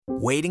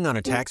Waiting on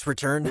a tax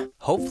return?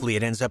 Hopefully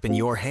it ends up in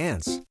your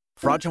hands.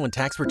 Fraudulent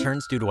tax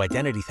returns due to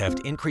identity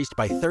theft increased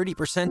by 30%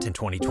 in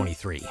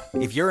 2023.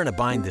 If you're in a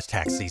bind this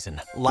tax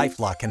season,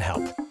 LifeLock can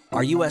help.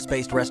 Our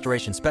U.S.-based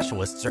restoration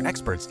specialists are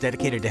experts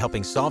dedicated to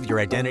helping solve your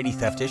identity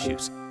theft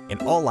issues.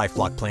 And all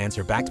LifeLock plans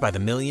are backed by the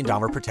 $1 Million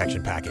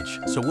Protection Package.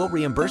 So we'll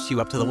reimburse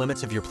you up to the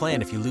limits of your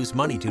plan if you lose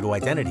money due to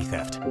identity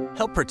theft.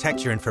 Help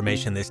protect your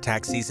information this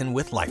tax season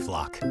with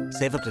LifeLock.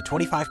 Save up to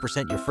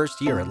 25% your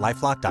first year at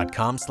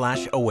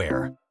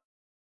LifeLock.com/aware.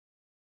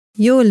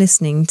 You're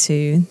listening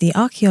to the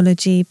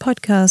Archaeology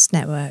Podcast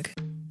Network.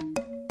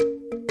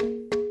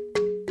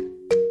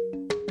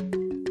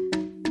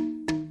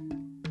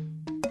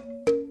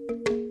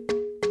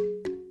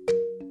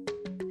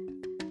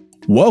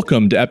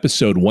 Welcome to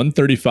episode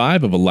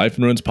 135 of A Life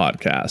in Ruins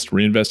podcast.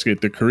 We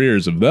investigate the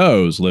careers of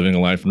those living a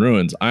life in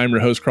ruins. I'm your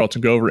host,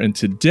 Carlton Gover, and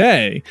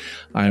today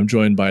I am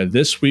joined by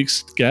this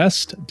week's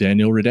guest,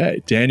 Daniel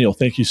Riday. Daniel,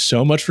 thank you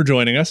so much for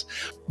joining us.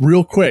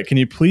 Real quick, can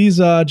you please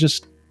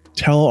just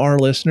tell our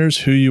listeners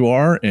who you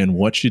are and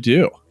what you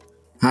do?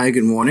 Hi,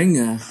 good morning.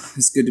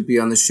 It's good to be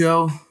on the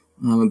show.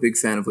 I'm a big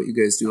fan of what you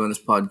guys do on this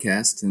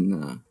podcast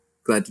and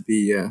glad to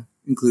be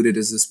included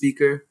as a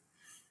speaker.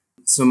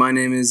 So my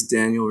name is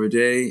Daniel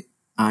Riday.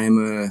 I am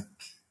a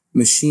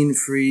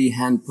machine-free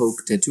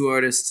hand-poke tattoo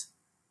artist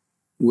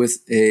with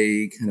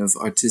a kind of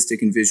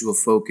artistic and visual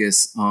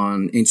focus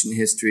on ancient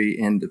history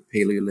and the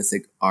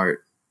Paleolithic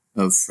art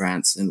of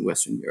France and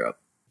Western Europe.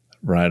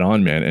 Right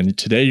on, man. And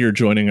today you're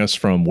joining us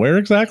from where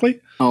exactly?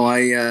 Oh,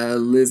 I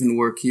live and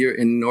work here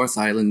in North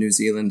Island, New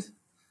Zealand,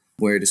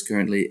 where it is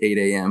currently 8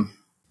 a.m.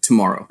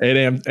 tomorrow. 8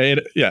 a.m.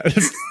 Yeah,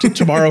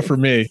 tomorrow for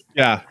me.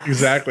 Yeah,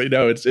 exactly.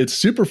 No, it's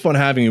super fun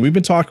having you. We've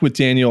been talking with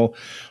Daniel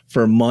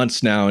for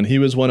months now, and he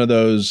was one of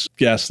those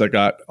guests that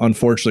got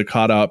unfortunately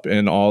caught up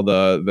in all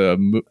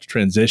the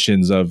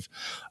transitions of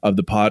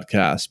the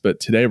podcast. But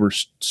today we're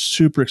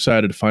super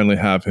excited to finally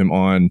have him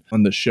on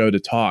the show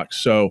to talk.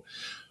 So,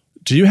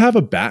 do you have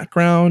a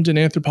background in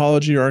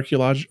anthropology or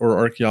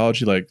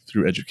archaeology, like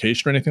through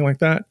education or anything like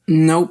that?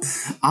 Nope.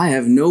 I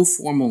have no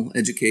formal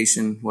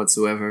education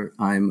whatsoever.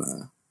 I'm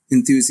an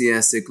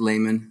enthusiastic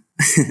layman.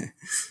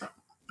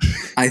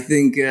 I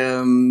think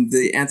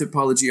the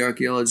anthropology,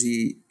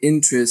 archaeology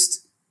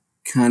interest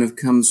kind of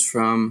comes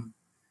from,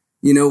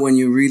 when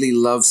you really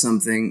love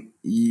something,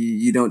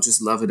 you don't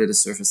just love it at a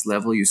surface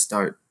level. You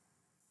start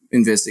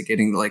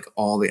investigating like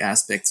all the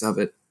aspects of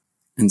it.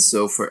 And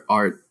so for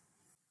art,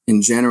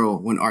 in general,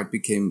 when art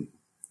became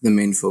the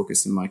main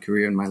focus in my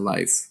career and my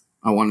life,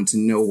 I wanted to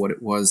know what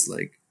it was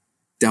like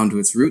down to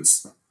its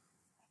roots.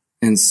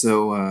 And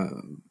so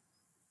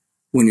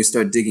when you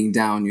start digging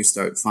down, you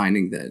start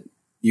finding that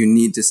you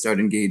need to start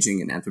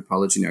engaging in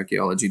anthropology and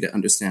archaeology to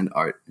understand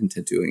art and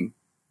tattooing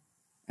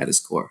at its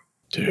core.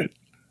 Dude,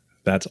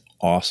 that's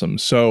awesome.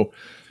 So,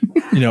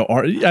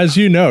 as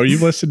you know,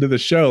 you've listened to the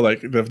show,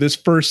 like this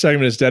first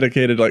segment is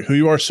dedicated like who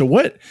you are. So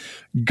what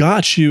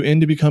got you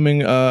into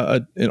becoming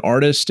an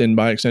artist and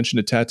by extension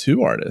a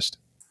tattoo artist?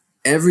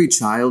 Every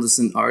child is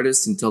an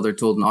artist until they're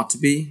told not to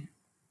be.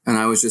 And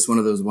I was just one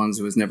of those ones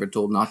who was never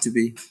told not to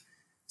be.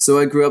 So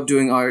I grew up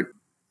doing art.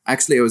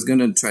 Actually, I was going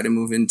to try to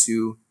move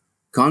into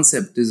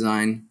concept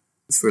design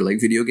for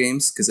like video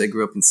games because I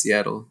grew up in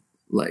Seattle.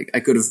 Like I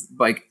could have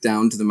biked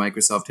down to the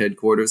Microsoft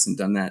headquarters and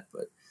done that,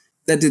 but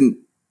that didn't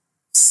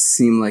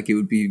seem like it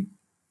would be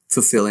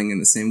fulfilling in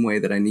the same way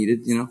that I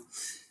needed,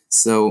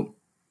 So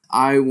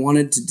I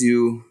wanted to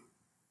do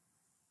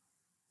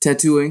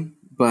tattooing,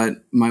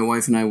 but my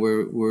wife and I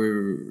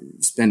were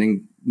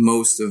spending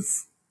most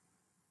of,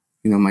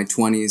 my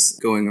 20s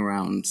going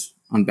around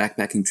on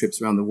backpacking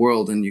trips around the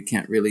world, and you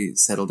can't really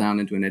settle down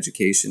into an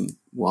education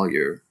while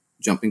you're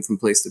jumping from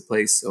place to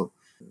place. So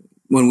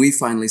when we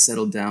finally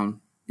settled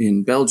down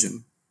in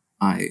Belgium,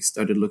 I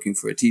started looking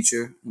for a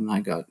teacher, and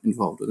I got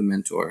involved with a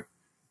mentor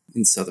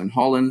in Southern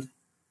Holland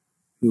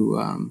who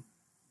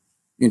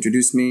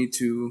introduced me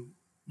to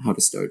how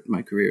to start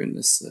my career in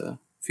this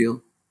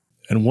field.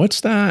 And what's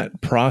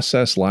that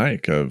process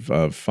like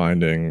of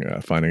finding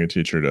a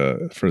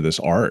teacher for this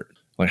art?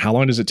 Like, how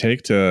long does it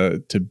take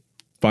to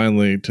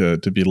finally to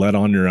be led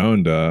on your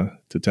own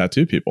to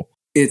tattoo people?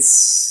 It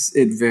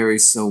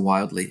varies so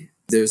wildly.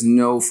 There's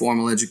no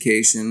formal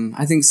education.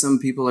 I think some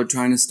people are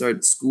trying to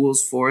start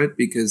schools for it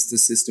because the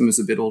system is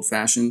a bit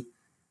old-fashioned.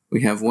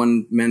 We have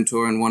one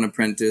mentor and one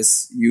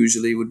apprentice,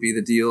 usually would be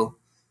the deal.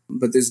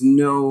 But there's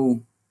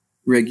no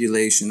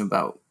regulation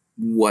about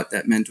what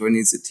that mentor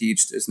needs to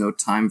teach. There's no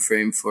time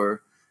frame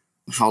for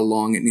how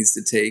long it needs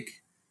to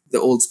take. The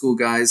old school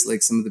guys,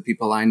 like some of the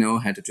people I know,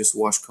 had to just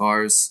wash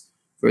cars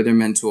for their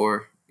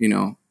mentor,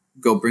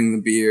 go bring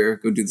the beer,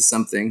 go do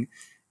something.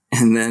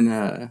 And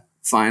then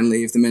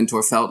finally, if the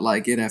mentor felt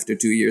like it after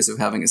 2 years of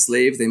having a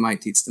slave, they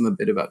might teach them a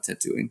bit about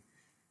tattooing.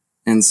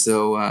 And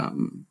so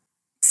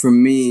for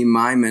me,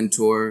 my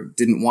mentor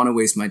didn't want to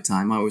waste my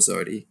time. I was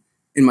already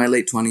in my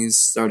late 20s,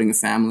 starting a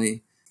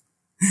family.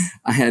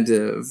 I had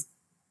to,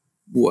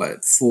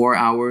 4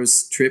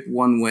 hours trip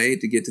one way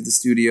to get to the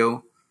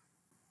studio,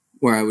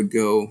 where I would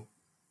go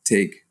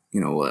take,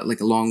 like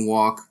a long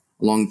walk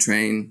a long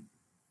train,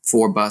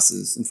 4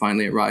 buses, and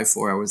finally arrived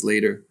 4 hours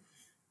later.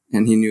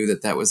 And he knew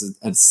that that was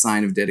a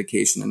sign of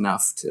dedication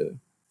enough to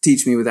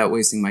teach me without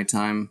wasting my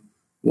time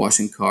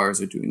washing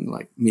cars or doing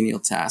like menial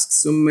tasks.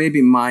 So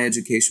maybe my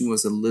education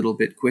was a little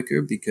bit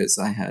quicker because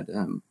I had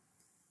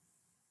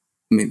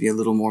maybe a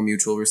little more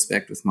mutual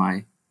respect with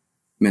my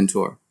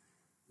mentor.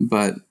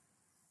 But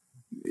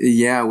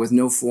yeah, with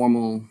no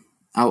formal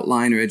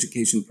outline or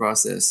education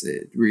process,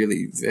 it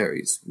really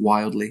varies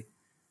wildly.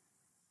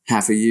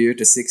 Half a year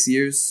to 6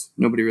 years.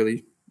 Nobody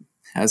really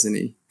has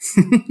any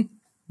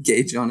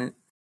gauge on it.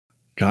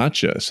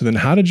 Gotcha. So then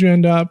how did you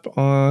end up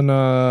on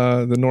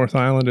the North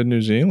Island in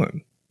New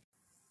Zealand?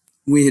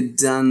 We had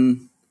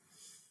done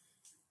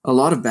a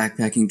lot of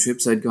backpacking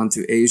trips. I'd gone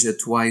through Asia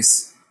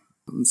twice,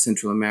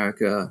 Central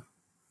America,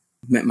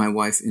 met my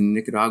wife in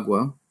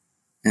Nicaragua.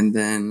 And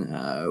then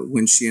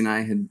when she and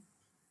I had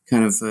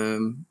kind of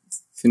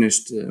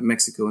finished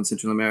Mexico and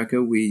Central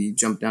America, we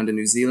jumped down to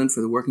New Zealand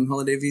for the working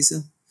holiday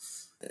visa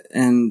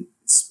and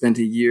spent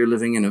a year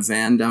living in a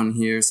van down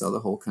here, saw the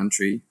whole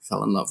country,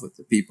 fell in love with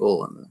the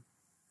people and the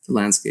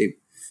landscape.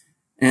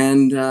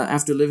 And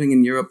after living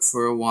in Europe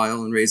for a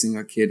while and raising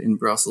our kid in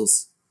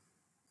Brussels,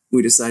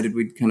 we decided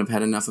we'd kind of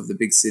had enough of the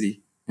big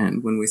city.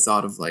 And when we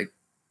thought of like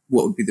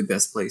what would be the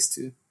best place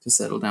to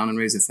settle down and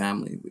raise a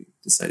family, we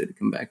decided to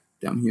come back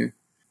down here.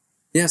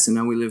 Yeah, so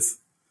now we live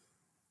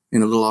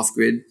in a little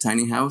off-grid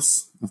tiny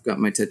house. I've got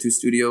my tattoo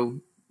studio,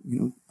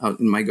 out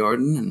in my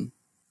garden, and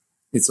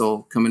it's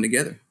all coming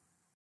together.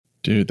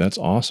 Dude, that's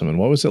awesome. And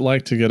what was it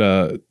like to get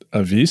a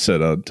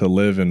visa to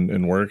live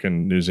and work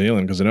in New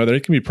Zealand? Because I know they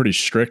can be pretty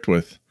strict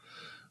with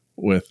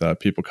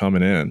people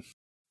coming in.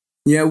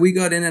 Yeah, we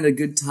got in at a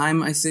good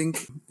time, I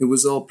think. It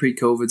was all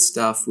pre-COVID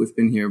stuff. We've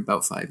been here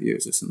about 5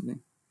 years or something.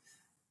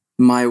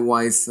 My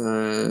wife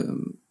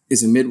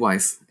is a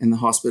midwife, and the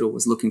hospital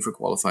was looking for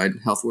qualified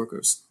health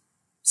workers.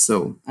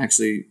 So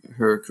actually,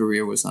 her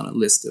career was on a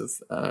list of,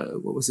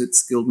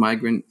 skilled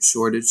migrant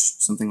shortage,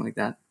 something like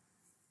that.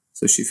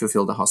 So she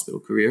fulfilled a hospital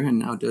career and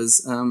now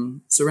does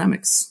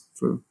ceramics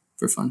for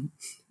fun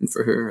and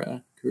for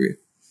her career.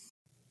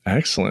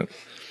 Excellent.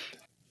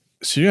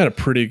 So you had a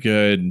pretty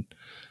good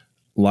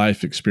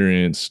life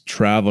experience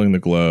traveling the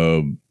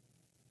globe,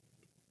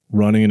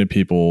 running into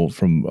people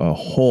from a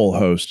whole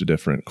host of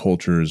different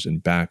cultures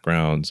and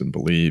backgrounds and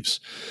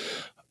beliefs.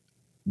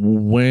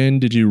 When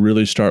did you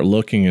really start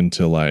looking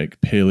into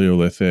like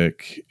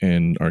Paleolithic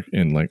and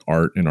like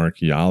art and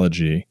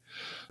archaeology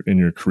in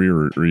your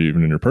career or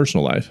even in your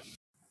personal life?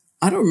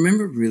 I don't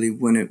remember really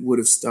when it would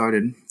have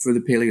started for the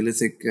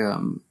Paleolithic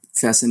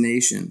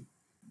fascination.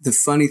 The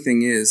funny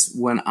thing is,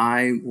 when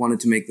I wanted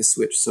to make the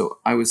switch, so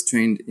I was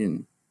trained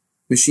in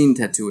machine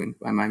tattooing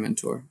by my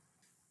mentor.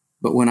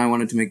 But when I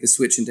wanted to make the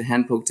switch into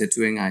hand poke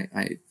tattooing,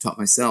 I taught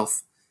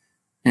myself.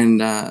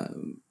 And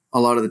a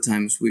lot of the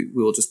times we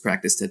will just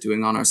practice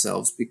tattooing on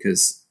ourselves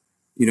because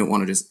you don't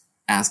want to just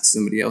ask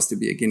somebody else to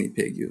be a guinea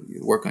pig. You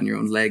work on your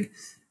own leg.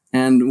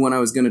 And when I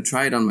was going to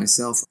try it on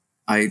myself,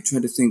 I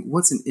tried to think,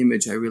 what's an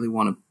image I really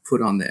want to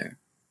put on there?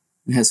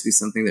 It has to be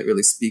something that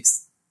really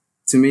speaks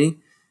to me.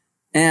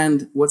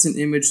 And what's an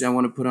image I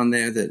want to put on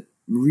there that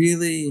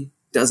really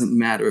doesn't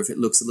matter if it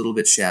looks a little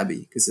bit shabby,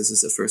 because this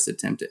is the first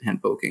attempt at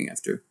hand poking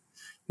after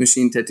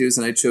machine tattoos.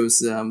 And I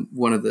chose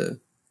one of the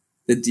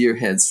deer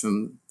heads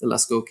from the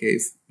Lascaux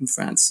cave in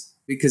France,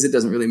 because it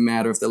doesn't really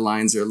matter if the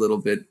lines are a little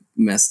bit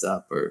messed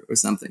up or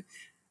something.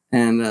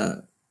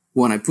 And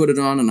when I put it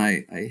on and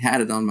I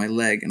had it on my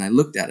leg and I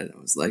looked at it, I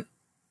was like,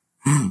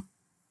 oh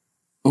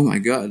my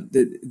God,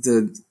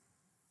 the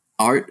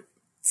art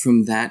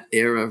from that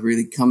era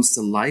really comes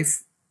to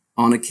life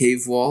on a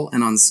cave wall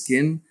and on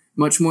skin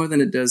much more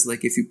than it does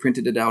like if you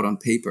printed it out on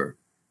paper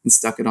and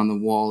stuck it on the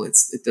wall. It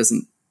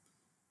doesn't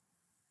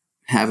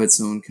have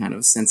its own kind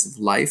of sense of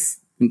life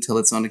until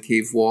it's on a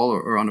cave wall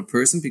or on a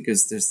person,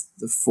 because there's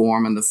the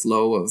form and the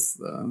flow of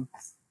the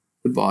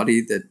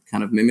body that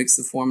kind of mimics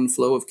the form and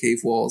flow of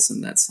cave walls.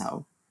 And that's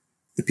how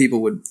the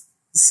people would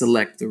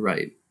select the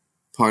right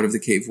part of the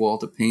cave wall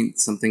to paint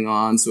something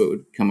on, so it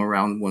would come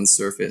around one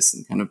surface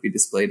and kind of be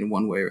displayed in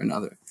one way or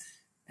another.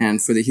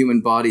 And for the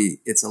human body,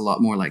 it's a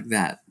lot more like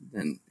that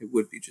than it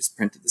would be just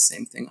printed the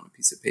same thing on a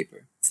piece of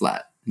paper,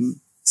 flat and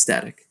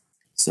static.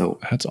 So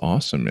that's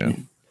awesome, man.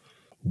 Yeah.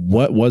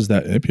 What was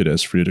that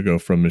impetus for you to go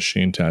from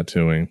machine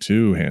tattooing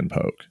to hand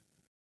poke?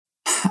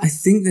 I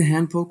think the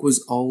hand poke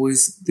was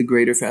always the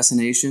greater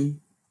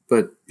fascination,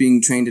 but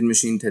being trained in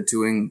machine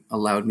tattooing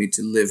allowed me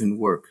to live and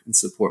work and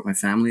support my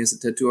family as a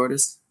tattoo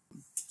artist.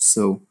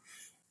 So,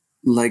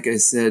 like I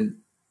said,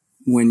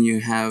 when you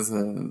have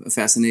a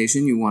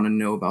fascination, you want to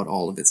know about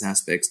all of its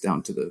aspects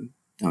down to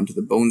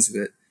the bones of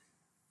it.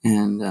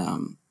 And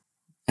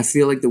I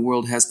feel like the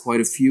world has quite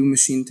a few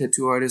machine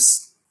tattoo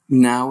artists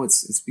now.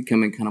 It's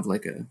becoming kind of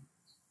like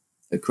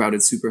a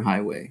crowded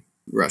superhighway,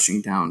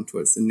 rushing down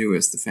towards the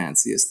newest, the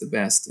fanciest, the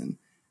best. And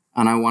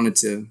I wanted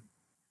to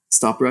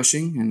stop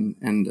rushing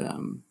and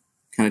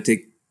kind of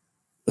take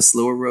a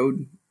slower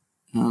road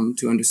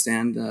to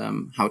understand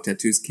how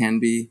tattoos can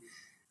be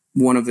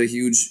one of the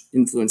huge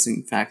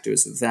influencing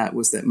factors of that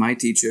was that my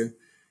teacher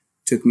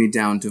took me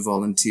down to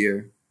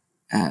volunteer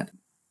at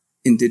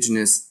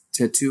Indigenous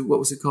Tattoo, what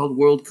was it called?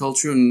 World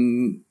Culture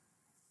and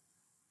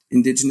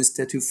Indigenous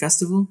Tattoo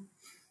Festival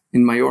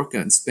in Mallorca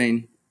in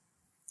Spain.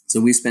 So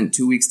we spent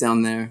 2 weeks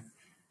down there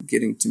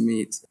getting to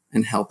meet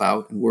and help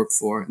out and work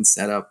for and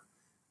set up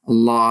a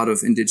lot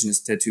of Indigenous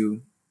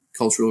tattoo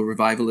cultural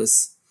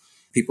revivalists,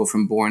 people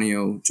from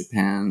Borneo,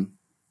 Japan,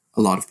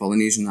 a lot of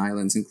Polynesian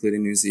islands,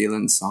 including New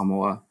Zealand,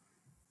 Samoa,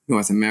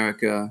 North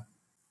America,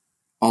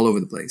 all over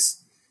the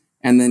place.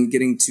 And then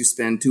getting to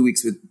spend 2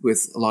 weeks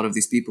with a lot of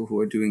these people who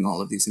are doing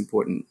all of these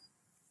important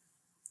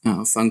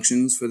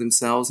functions for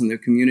themselves and their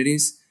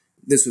communities.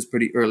 This was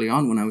pretty early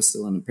on when I was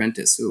still an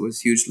apprentice, so it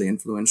was hugely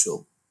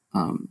influential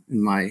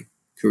in my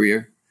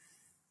career.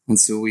 And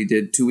so we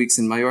did 2 weeks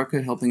in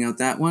Mallorca helping out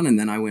that one, and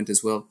then I went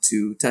as well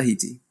to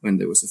Tahiti when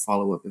there was a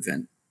follow-up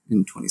event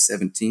in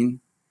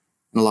 2017.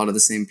 And a lot of the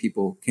same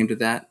people came to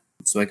that,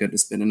 so I got to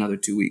spend another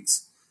 2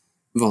 weeks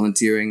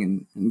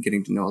volunteering and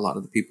getting to know a lot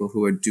of the people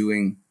who are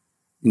doing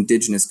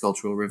Indigenous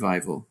cultural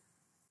revival,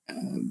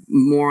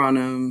 more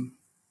on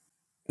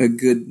a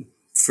good,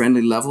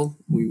 friendly level.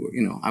 We were,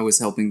 I was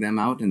helping them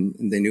out,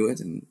 and they knew it,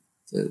 and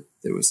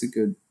there was a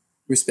good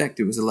respect.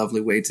 It was a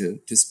lovely way to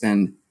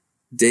spend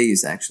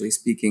days actually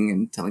speaking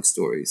and telling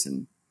stories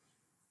and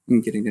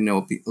getting to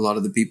know a lot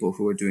of the people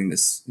who are doing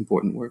this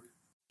important work.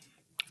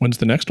 When's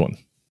the next one?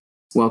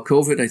 Well,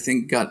 COVID, I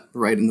think, got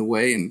right in the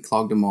way and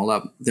clogged them all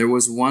up. There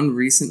was one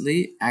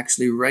recently,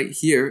 actually right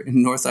here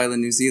in North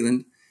Island, New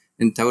Zealand,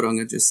 in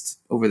Tauranga, just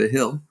over the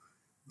hill.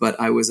 But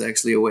I was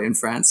actually away in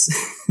France.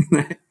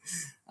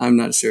 I'm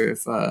not sure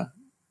if I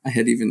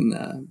had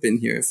even been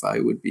here, if I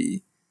would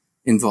be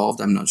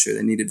involved. I'm not sure.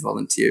 They needed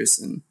volunteers.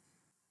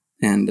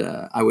 And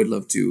I would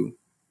love to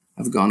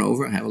have gone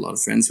over. I have a lot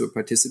of friends who are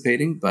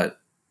participating, but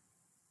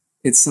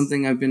it's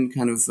something I've been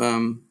kind of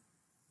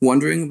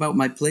wondering about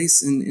my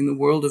place in the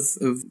world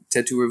of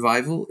tattoo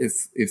revival,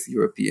 if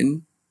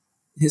European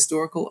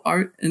historical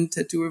art and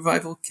tattoo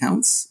revival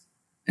counts.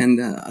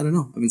 And I don't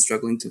know. I've been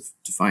struggling to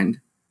find,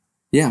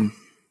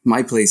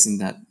 my place in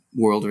that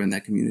world or in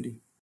that community.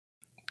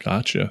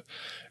 Gotcha.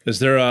 Is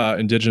there a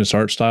Indigenous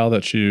art style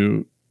that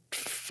you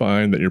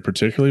find that you're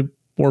particularly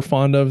more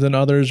fond of than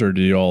others, or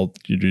do you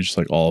do just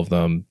like all of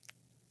them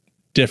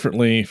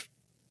differently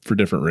for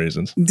different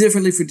reasons?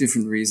 Differently for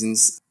different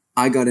reasons.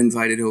 I got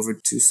invited over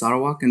to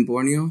Sarawak in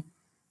Borneo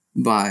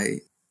by a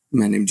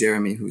man named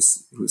Jeremy,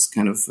 who's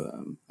kind of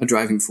a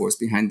driving force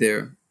behind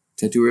their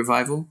tattoo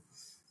revival.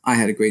 I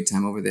had a great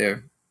time over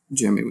there.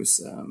 Jeremy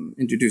was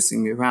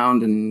introducing me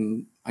around,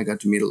 and I got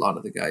to meet a lot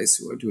of the guys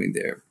who are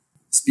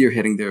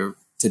spearheading their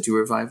tattoo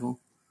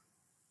revival.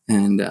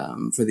 And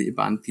for the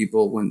Iban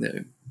people, when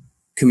their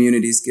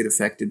communities get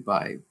affected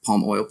by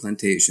palm oil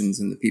plantations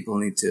and the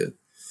people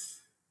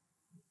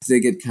they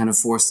get kind of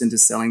forced into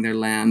selling their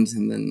land,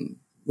 and then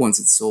once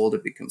it's sold,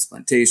 it becomes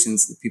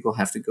plantations. The people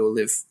have to go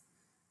live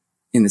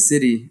in the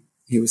city.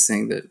 He was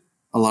saying that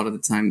a lot of the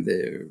time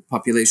their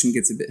population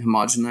gets a bit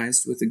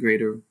homogenized with the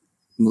greater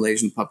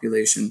Malaysian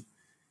population,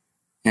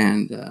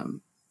 and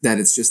that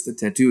it's just the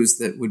tattoos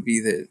that would be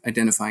the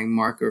identifying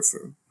marker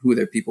for who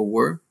their people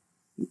were,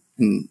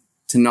 and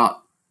to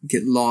not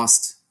get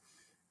lost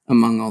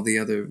among all the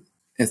other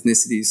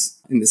ethnicities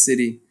in the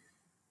city.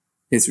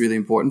 It's really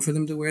important for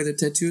them to wear their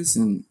tattoos.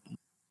 And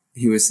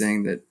he was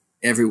saying that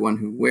everyone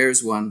who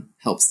wears one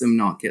helps them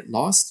not get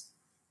lost.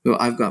 So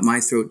I've got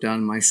my throat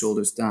done, my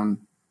shoulders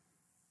done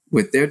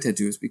with their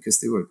tattoos because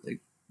they were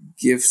like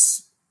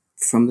gifts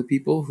from the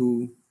people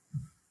who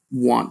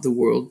want the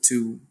world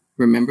to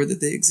remember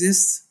that they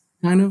exist,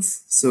 kind of.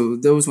 So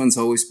those ones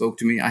always spoke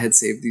to me. I had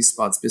saved these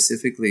spots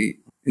specifically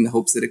in the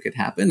hopes that it could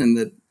happen, and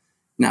that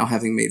now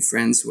having made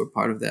friends who are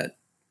part of that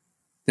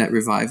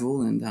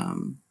revival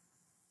and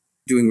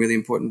doing really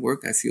important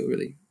work, I feel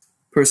really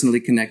personally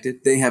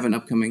connected. They have an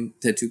upcoming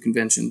tattoo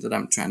convention that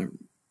I'm trying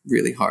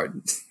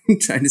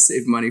to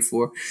save money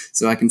for,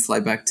 so I can fly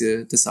back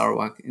to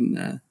Sarawak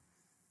in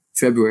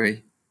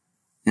February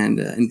and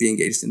be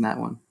engaged in that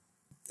one.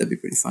 That'd be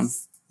pretty fun.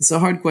 It's a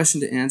hard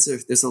question to answer.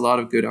 There's a lot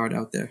of good art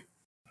out there.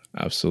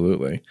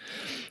 Absolutely.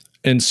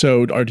 And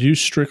so do you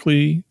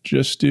strictly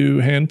just do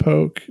hand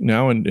poke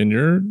now in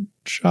your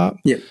shop?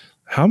 Yeah.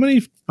 How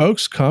many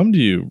folks come to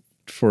you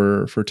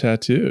for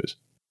tattoos?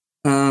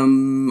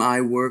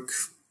 I work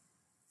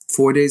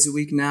 4 days a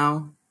week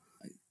now.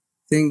 I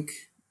think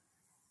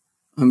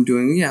I'm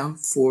doing,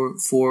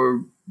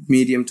 four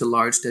medium to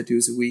large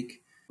tattoos a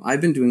week.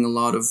 I've been doing a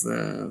lot of,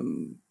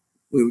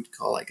 we would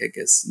call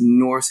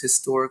Norse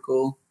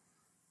historical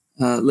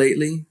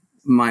lately.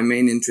 My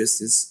main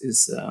interest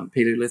is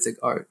Paleolithic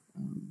art.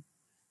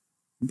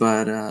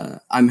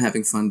 But I'm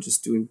having fun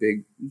just doing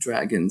big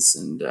dragons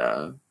and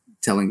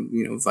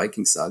telling,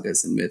 Viking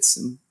sagas and myths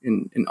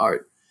in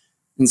art.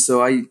 And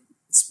so I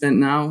spent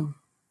now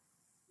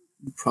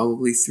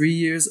probably 3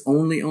 years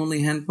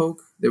only hand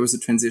poke. There was a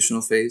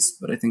transitional phase,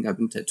 but I think I've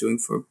been tattooing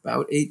for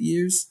about 8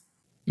 years.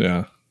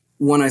 Yeah.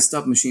 When I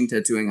stopped machine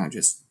tattooing, I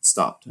just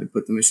stopped. I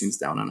put the machines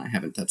down and I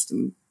haven't touched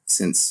them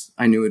since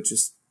I knew it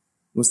just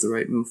was the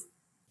right move.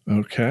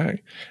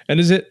 Okay. And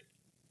is it,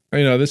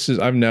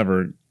 I've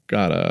never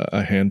got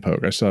a hand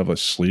poke. I still have a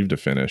sleeve to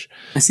finish.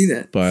 I see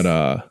that. But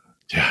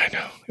yeah, I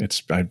know.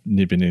 I've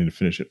been needing to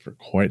finish it for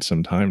quite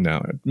some time now.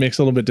 It makes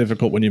it a little bit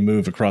difficult when you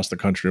move across the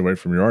country away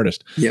from your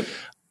artist. Yep.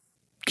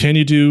 Can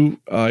you do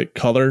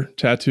color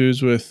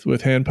tattoos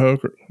with hand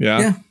poke?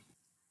 Yeah.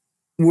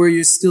 Where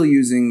you're still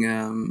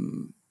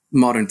using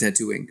modern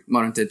tattoo ink.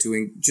 Modern tattoo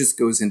ink just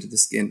goes into the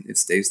skin. It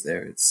stays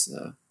there. It's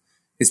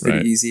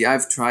pretty easy.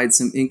 I've tried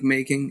some ink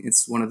making.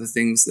 It's one of the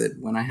things that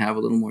when I have a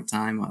little more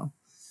time,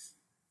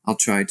 I'll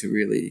try to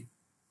really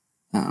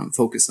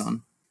focus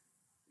on.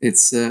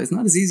 It's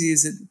not as easy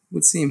as it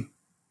would seem.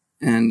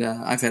 And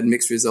I've had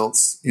mixed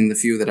results in the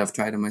few that I've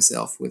tried on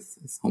myself with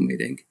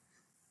homemade ink.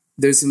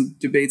 There's some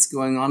debates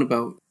going on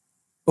about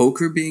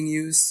ochre being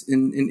used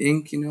in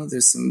ink.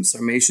 There's some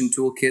Sarmatian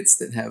toolkits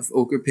that have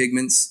ochre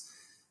pigments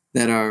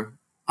that are,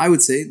 I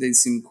would say, they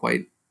seem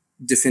quite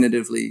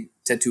definitively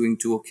tattooing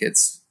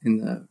toolkits in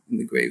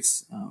the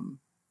graves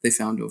they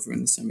found over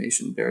in the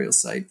Sarmatian burial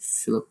site,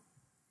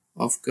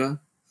 Filipovka.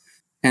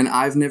 And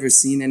I've never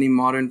seen any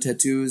modern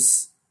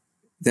tattoos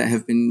that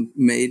have been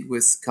made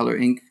with color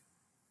ink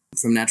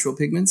from natural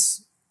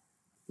pigments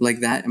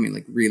like that. I mean,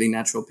 like really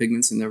natural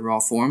pigments in their raw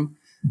form.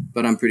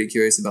 But I'm pretty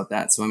curious about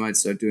that, so I might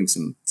start doing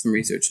some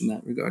research in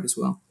that regard as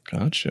well.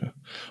 Gotcha.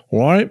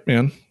 Well, all right,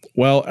 man.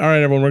 Well, all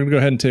right, everyone. We're going to go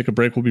ahead and take a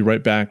break. We'll be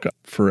right back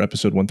for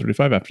episode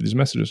 135 after these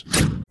messages.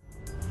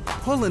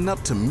 Pulling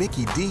up to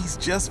Mickey D's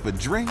just for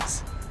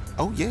drinks?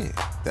 Oh, yeah,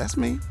 that's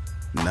me.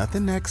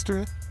 Nothing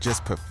extra,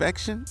 just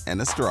perfection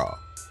and a straw.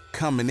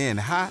 Coming in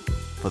hot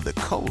for the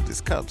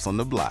coldest cups on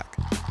the block.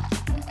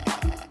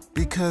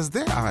 Because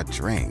there are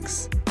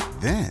drinks.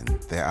 Then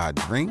there are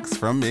drinks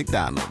from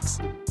McDonald's.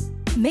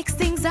 Mix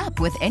things up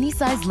with any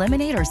size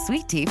lemonade or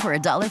sweet tea for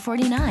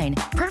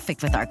 $1.49.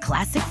 Perfect with our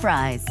classic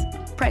fries.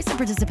 Price and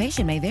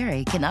participation may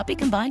vary. Cannot be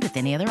combined with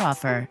any other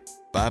offer.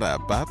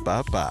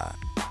 Ba-da-ba-ba-ba.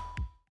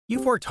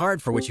 You've worked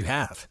hard for what you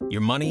have.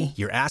 Your money,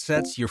 your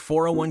assets, your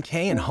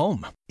 401k, and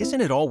home.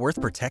 Isn't it all worth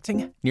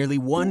protecting? Nearly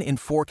 1 in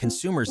 4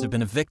 consumers have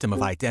been a victim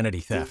of identity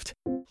theft.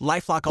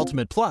 LifeLock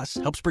Ultimate Plus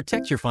helps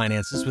protect your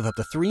finances with up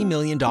to $3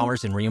 million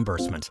in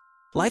reimbursement.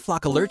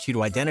 LifeLock alerts you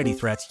to identity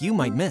threats you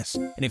might miss.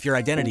 And if your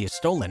identity is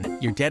stolen,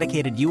 your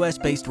dedicated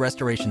U.S.-based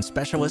restoration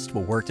specialist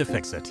will work to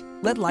fix it.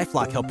 Let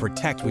LifeLock help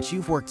protect what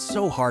you've worked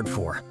so hard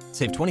for.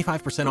 Save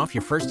 25% off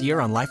your first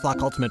year on LifeLock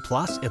Ultimate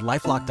Plus at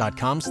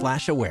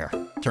LifeLock.com/aware.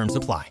 Terms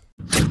apply.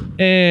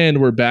 And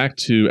we're back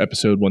to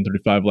episode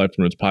 135 Life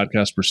and Roots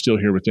podcast. We're still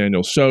here with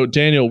Daniel. So,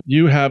 Daniel,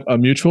 you have a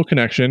mutual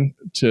connection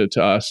to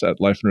us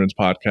at Life and Roots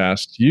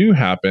podcast. You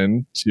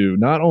happen to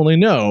not only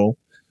know,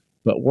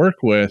 but work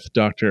with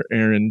Dr.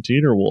 Aaron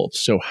Dieterwolf.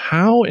 So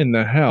how in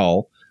the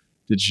hell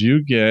did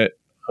you get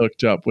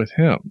hooked up with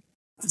him?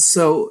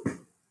 So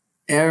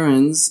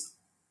Aaron's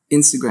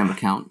Instagram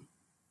account,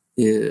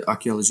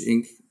 Archaeology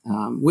Inc.,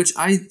 which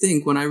I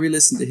think when I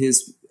re-listened to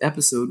his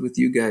episode with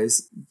you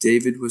guys,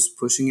 David was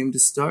pushing him to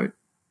start,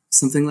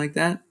 something like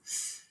that.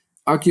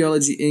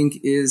 Archaeology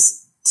Inc.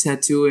 is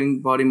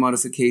tattooing, body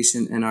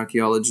modification, and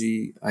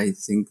archaeology. I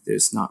think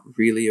there's not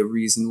really a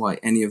reason why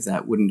any of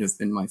that wouldn't have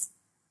been my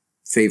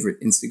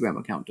favorite Instagram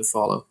account to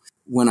follow.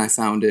 When I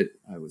found it,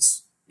 I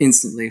was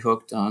instantly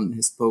hooked on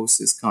his posts,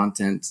 his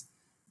content,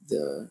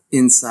 the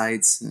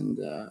insights and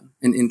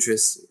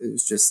interests. It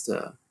was just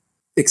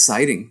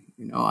exciting.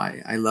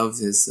 I love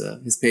his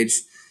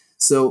page.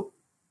 So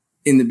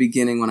in the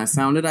beginning, when I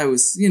found it, I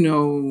was,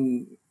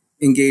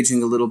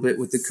 engaging a little bit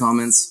with the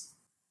comments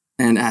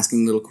and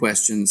asking little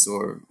questions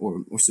or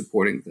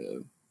supporting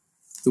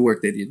the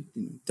work that he'd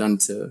done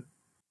to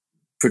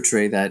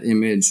portray that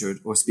image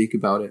or speak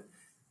about it.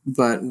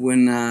 But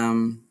when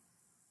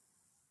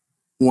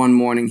one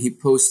morning he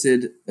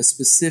posted a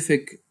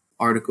specific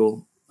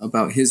article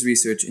about his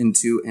research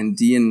into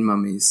Andean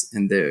mummies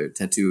and their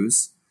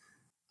tattoos,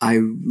 I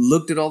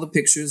looked at all the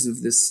pictures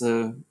of this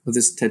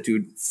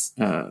tattooed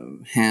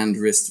hand,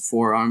 wrist,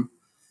 forearm.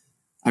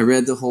 I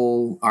read the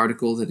whole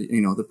article that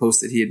the post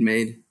that he had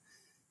made.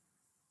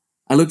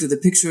 I looked at the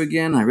picture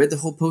again. I read the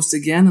whole post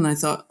again, and I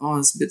thought, oh,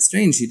 it's a bit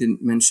strange. He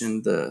didn't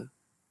mention the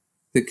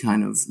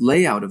kind of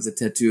layout of the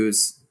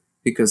tattoos,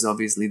 because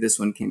obviously this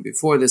one came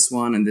before this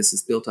one, and this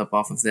is built up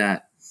off of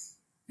that.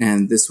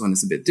 And this one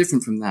is a bit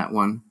different from that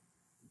one,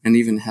 and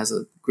even has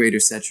a greater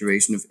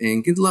saturation of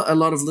ink. And a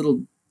lot of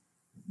little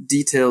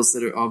details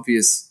that are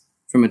obvious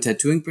from a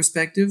tattooing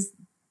perspective,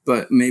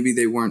 but maybe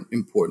they weren't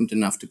important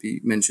enough to be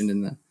mentioned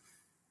in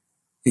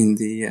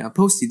the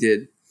post he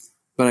did.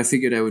 But I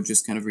figured I would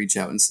just kind of reach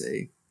out and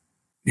say,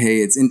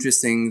 hey, it's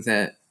interesting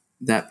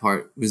that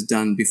part was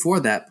done before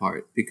that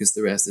part, because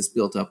the rest is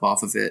built up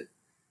off of it.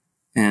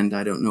 And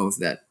I don't know if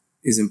that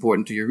is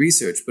important to your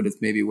research, but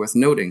it's maybe worth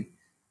noting.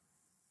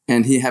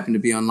 And he happened to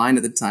be online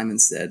at the time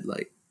and said,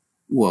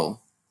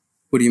 well,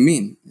 what do you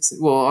mean? I said,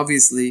 well,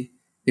 obviously,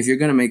 if you're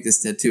going to make this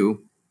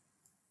tattoo,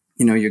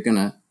 you're going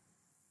to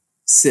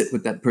sit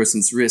with that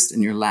person's wrist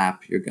in your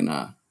lap. You're going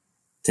to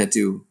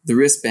tattoo the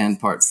wristband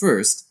part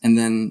first, and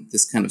then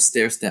this kind of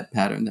stair-step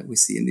pattern that we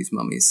see in these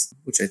mummies,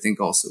 which I think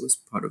also is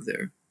part of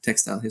their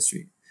textile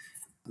history.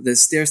 The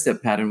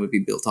stair-step pattern would be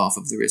built off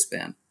of the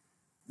wristband.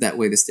 That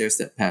way the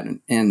stair-step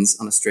pattern ends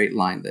on a straight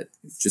line that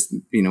just,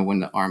 when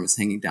the arm is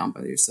hanging down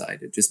by your side,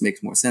 it just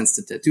makes more sense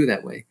to tattoo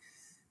that way.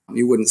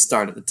 You wouldn't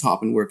start at the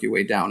top and work your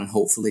way down and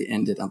hopefully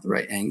end it at the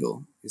right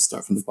angle. You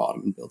start from the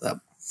bottom and build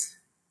up.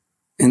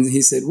 And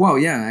he said, well,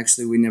 yeah,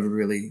 actually, we never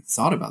really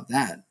thought about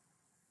that.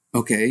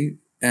 Okay,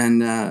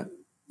 and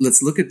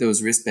let's look at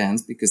those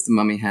wristbands, because the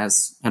mummy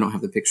has, I don't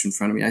have the picture in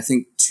front of me, I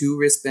think 2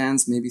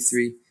 wristbands, maybe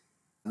 3.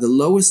 The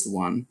lowest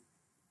one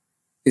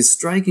is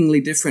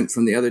strikingly different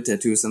from the other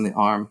tattoos on the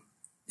arm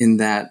in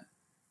that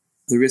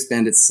the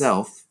wristband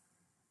itself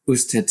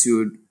was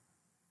tattooed.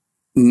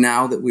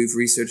 Now that we've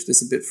researched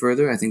this a bit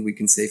further, I think we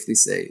can safely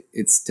say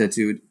it's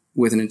tattooed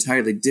with an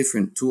entirely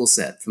different tool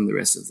set from the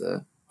rest of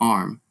the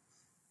arm,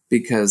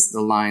 because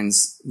the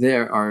lines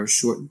there are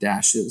short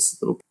dashes,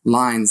 little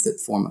lines that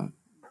form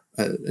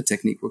a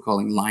technique we're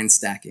calling line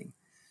stacking.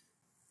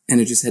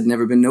 And it just had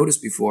never been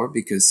noticed before,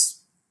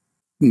 because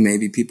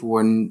maybe people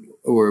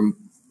were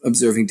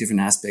observing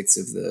different aspects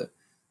of the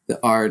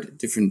art,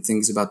 different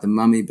things about the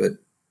mummy, but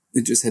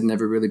it just had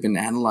never really been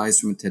analyzed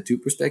from a tattoo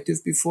perspective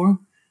before.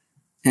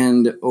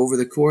 And over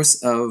the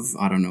course of,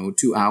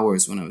 2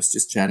 hours, when I was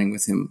just chatting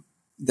with him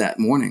that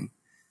morning,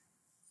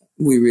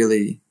 we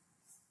really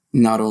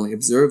not only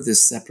observed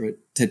this separate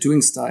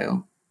tattooing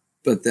style,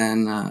 but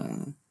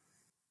then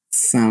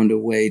found a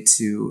way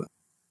to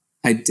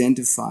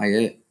identify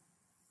it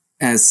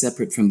as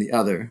separate from the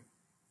other.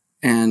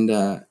 And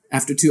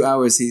after 2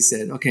 hours, he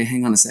said, okay,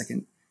 hang on a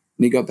second.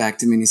 And he got back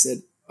to me and he said,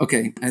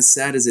 okay, as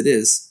sad as it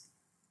is,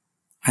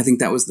 I think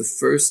that was the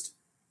first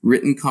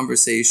written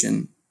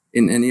conversation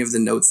in any of the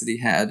notes that he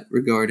had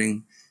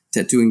regarding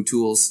tattooing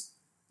tools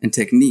and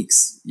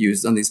techniques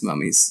used on these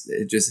mummies.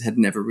 It just had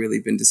never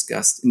really been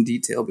discussed in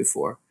detail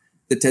before.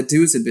 The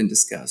tattoos had been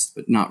discussed,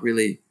 but not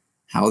really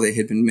how they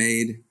had been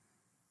made,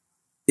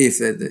 if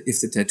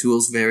the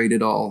tattoos varied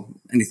at all,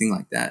 anything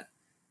like that.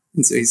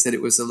 And so he said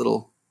it was a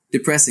little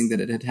depressing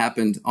that it had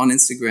happened on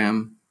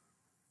Instagram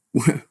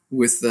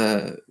with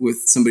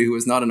somebody who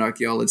was not an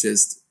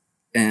archaeologist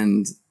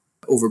and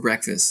over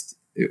breakfast.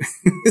 It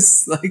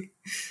was like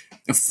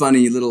a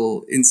funny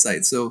little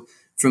insight. So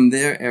from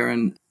there,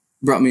 Aaron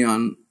brought me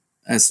on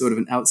as sort of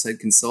an outside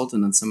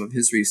consultant on some of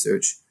his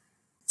research.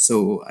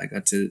 So I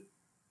got to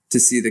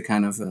see the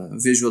kind of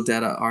visual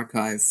data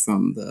archive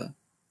from the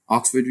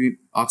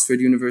Oxford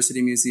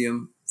University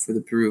Museum for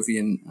the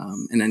Peruvian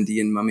and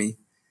Andean mummy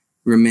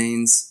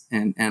remains,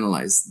 and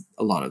analyze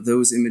a lot of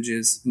those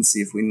images and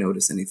see if we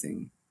notice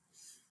anything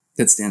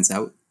that stands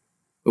out.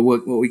 But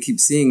what we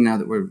keep seeing now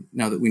that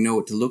we know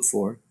what to look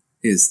for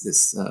is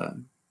this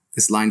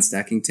line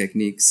stacking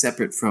technique,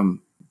 separate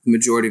from the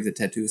majority of the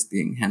tattoos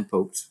being hand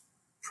poked,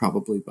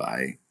 probably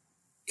by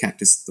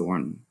cactus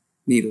thorn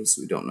needles.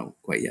 We don't know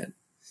quite yet.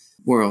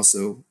 We're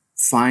also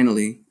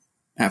finally,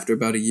 after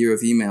about a year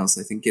of emails,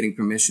 I think, getting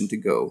permission to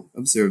go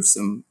observe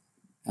some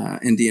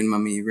Andean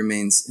mummy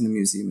remains in a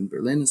museum in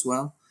Berlin as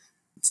well.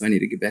 So I need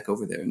to get back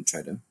over there and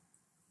try to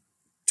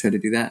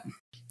do that.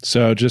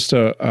 So just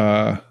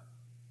a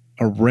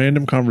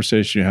random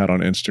conversation you had on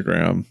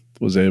Instagram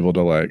was able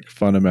to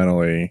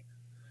fundamentally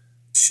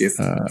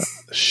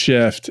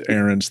shift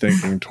Aaron's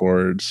thinking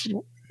towards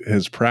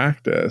his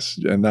practice.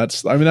 And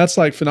that's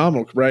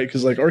phenomenal, right?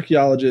 Because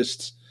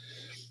archaeologists,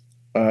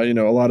 a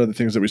lot of the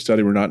things that we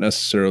study, we're not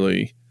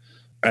necessarily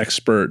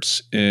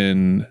experts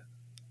in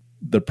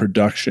the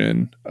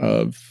production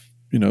of,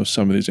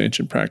 some of these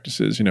ancient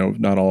practices.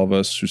 Not all of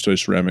us who study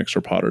ceramics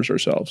are potters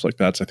ourselves. I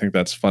think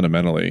that's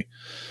fundamentally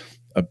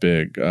a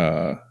big,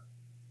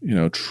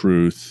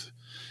 truth.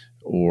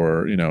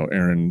 Or,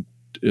 Aaron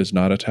is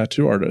not a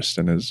tattoo artist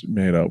and has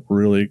made a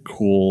really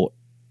cool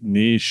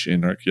niche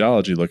in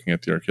archaeology, looking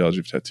at the archaeology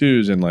of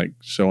tattoos and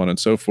so on and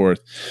so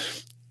forth.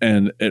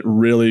 And it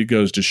really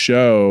goes to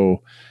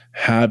show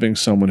having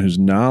someone who's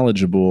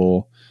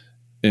knowledgeable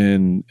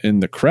in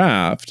the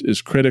craft is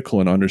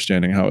critical in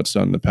understanding how it's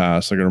done in the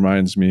past. It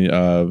reminds me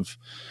of,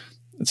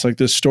 it's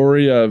this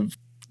story of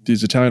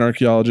these Italian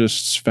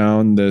archaeologists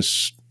found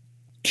this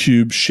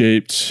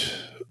cube-shaped,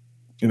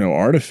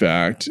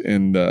 artifact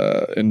in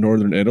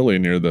northern Italy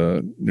near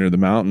the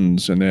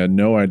mountains, and they had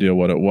no idea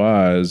what it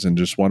was. And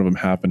just one of them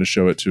happened to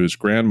show it to his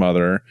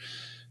grandmother,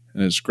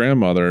 and his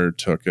grandmother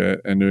took it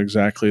and knew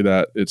exactly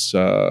that it's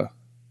a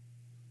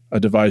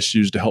device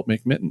used to help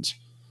make mittens.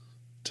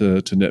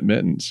 To knit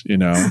mittens,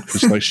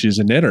 just she's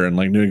a knitter and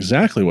knew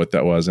exactly what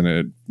that was, and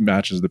it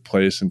matches the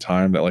place and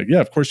time that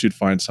of course you'd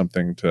find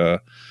something to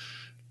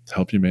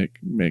help you knit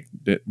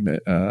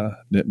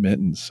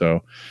mittens.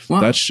 So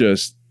wow. That's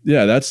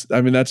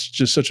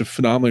just such a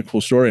phenomenally cool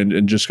story,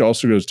 and just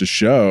also goes to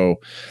show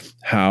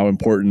how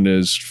important it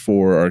is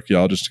for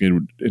archaeologists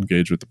to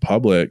engage with the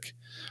public,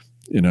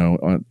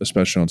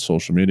 especially on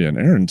social media. And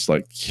Aaron's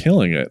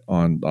killing it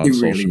on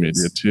social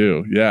media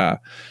too. Yeah.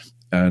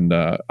 And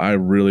I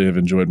really have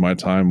enjoyed my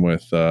time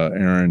with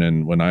Aaron.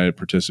 And when I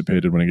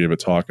participated, when I gave a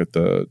talk at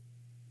the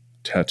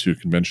tattoo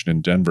convention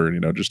in Denver,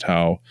 just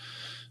how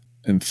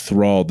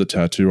enthralled the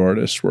tattoo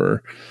artists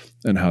were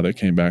and how they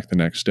came back the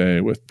next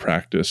day with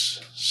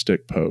practice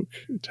stick poke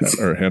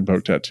or hand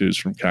poke tattoos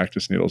from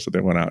cactus needles that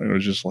they went out. And it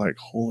was just like,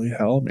 holy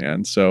hell,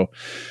 man. So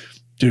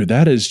dude,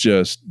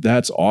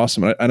 that's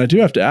awesome. And I do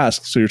have to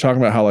ask, so you're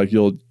talking about how like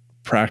you'll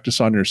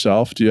practice on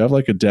yourself. Do you have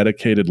like a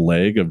dedicated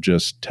leg of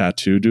just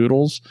tattoo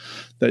doodles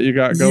that you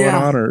got going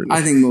on? Or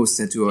I think most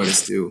tattoo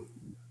artists do.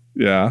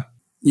 Yeah.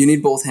 You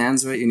need both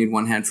hands, right? You need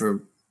one hand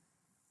for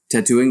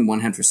tattooing, one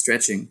hand for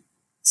stretching.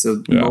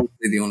 So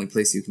mostly the only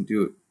place you can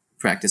do it,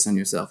 practice on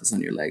yourself, is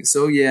on your legs.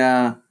 So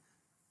yeah.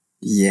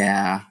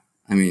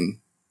 I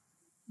mean,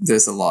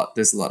 there's a lot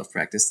of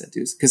practice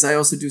tattoos because I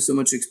also do so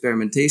much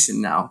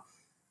experimentation now.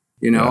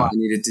 I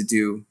needed to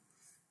do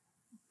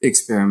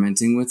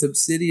experimenting with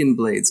obsidian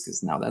blades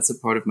because now that's a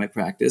part of my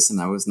practice,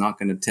 and I was not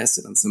going to test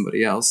it on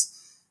somebody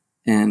else.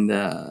 And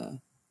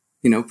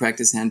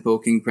practice hand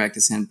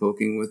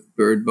poking with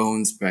bird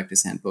bones,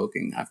 practice hand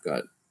poking. I've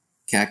got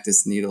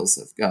cactus needles,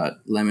 I've got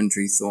lemon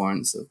tree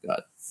thorns, I've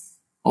got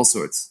all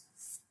sorts.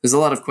 There's a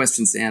lot of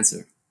questions to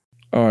answer.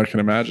 Oh, I can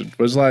imagine. It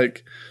was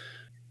like,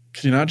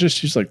 can you not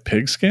just use like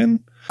pig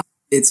skin?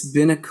 It's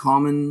been a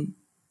common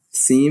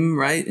theme,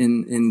 right,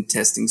 in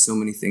testing so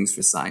many things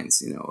for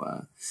science.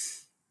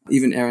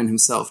 Even Aaron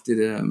himself did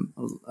a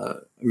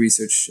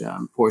research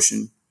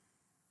portion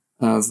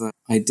of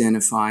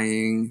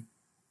identifying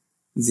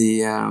the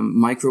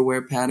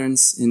microwear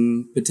patterns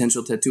in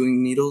potential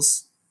tattooing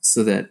needles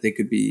so that they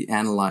could be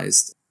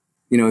analyzed.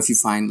 If you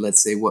find,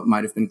 let's say, what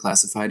might have been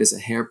classified as a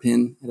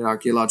hairpin at an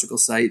archaeological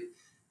site,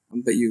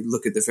 but you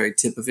look at the very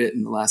tip of it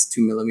and the last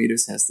 2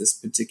 millimeters has this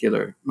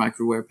particular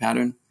microwear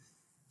pattern.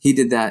 He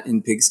did that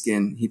in pig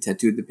skin. He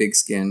tattooed the pig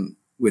skin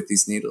with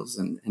these needles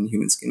and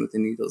human skin with the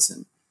needles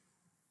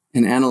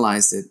and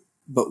analyzed it.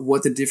 But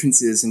what the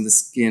difference is in the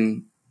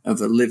skin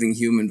of a living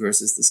human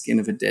versus the skin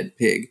of a dead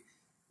pig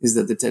is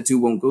that the tattoo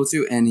won't go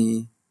through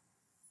any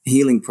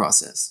healing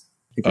process.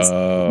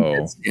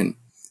 Dead skin.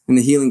 And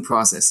the healing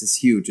process is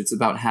huge. It's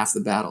about half the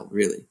battle,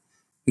 really.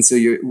 And so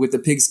with the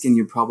pig skin,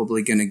 you're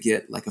probably going to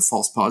get like a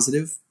false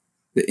positive.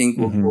 The ink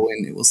will go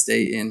in, it will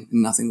stay in,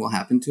 and nothing will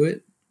happen to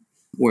it.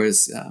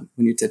 Whereas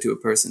when you tattoo a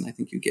person, I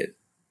think you get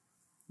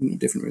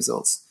different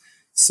results.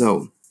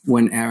 So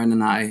when Aaron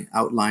and I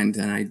outlined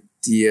an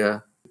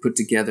idea, put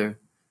together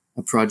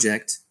a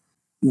project,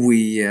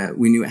 we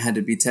knew it had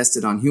to be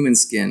tested on human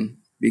skin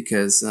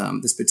because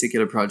this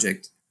particular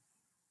project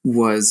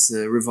was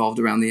revolved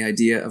around the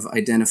idea of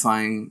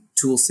identifying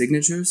tool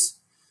signatures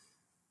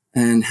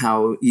and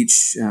how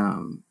each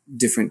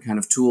different kind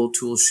of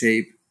tool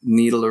shape,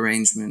 needle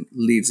arrangement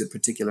leaves a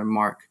particular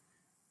mark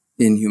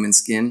in human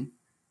skin.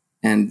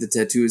 And the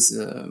tattoos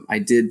I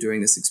did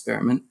during this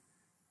experiment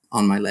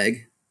on my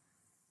leg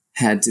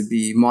had to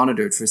be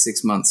monitored for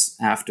 6 months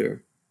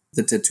after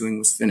the tattooing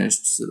was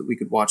finished so that we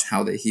could watch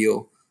how they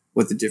heal,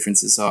 what the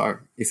differences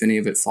are, if any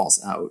of it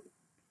falls out.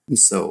 And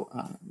so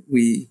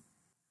we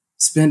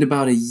spent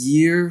about a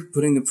year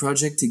putting the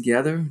project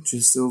together,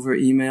 just over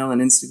email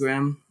and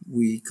Instagram.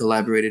 We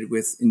collaborated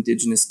with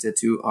indigenous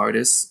tattoo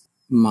artist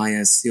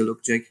Maya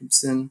Sialuk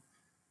Jacobson,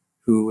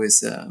 who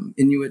is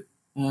Inuit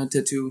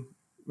tattoo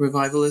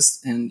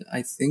revivalist and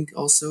I think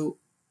also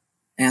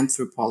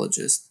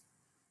anthropologist.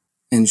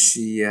 And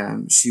she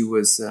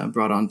was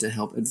brought on to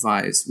help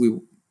advise.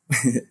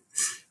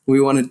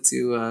 We wanted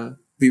to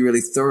be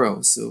really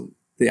thorough. So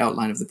the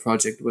outline of the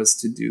project was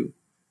to do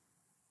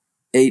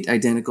 8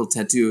 identical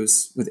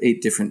tattoos with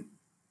 8 different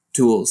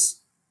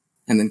tools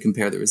and then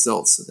compare the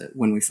results so that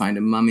when we find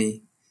a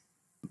mummy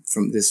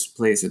from this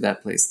place or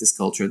that place, this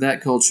culture,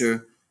 that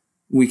culture,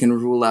 we can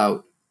rule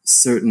out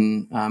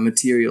certain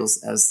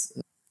materials as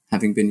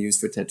having been used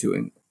for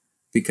tattooing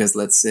because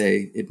let's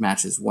say it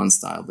matches one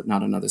style but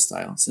not another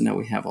style. So now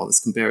we have all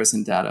this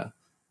comparison data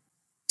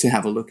to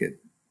have a look at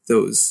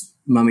those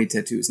mummy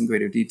tattoos in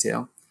greater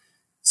detail.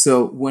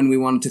 So when we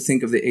wanted to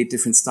think of the 8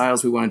 different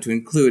styles we wanted to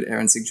include,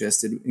 Aaron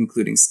suggested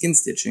including skin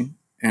stitching.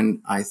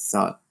 And I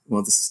thought,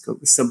 well, this is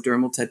called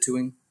subdermal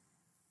tattooing.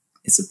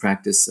 It's a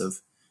practice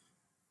of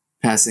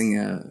passing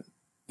a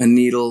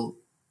needle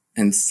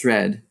and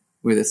thread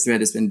where the thread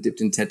has been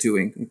dipped in tattoo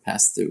ink. You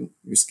pass through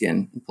your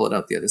skin and pull it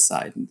out the other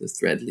side, and the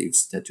thread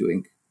leaves tattoo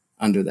ink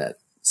under that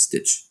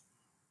stitch.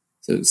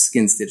 So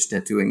skin stitch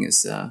tattooing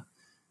is a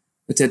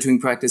tattooing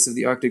practice of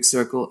the Arctic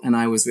Circle, and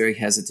I was very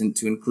hesitant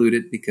to include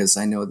it because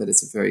I know that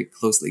it's a very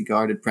closely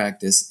guarded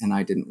practice, and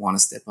I didn't want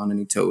to step on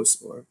any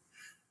toes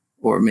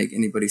or make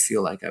anybody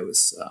feel like I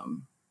was,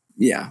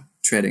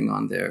 treading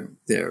on their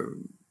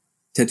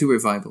tattoo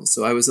revival.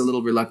 So I was a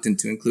little reluctant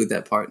to include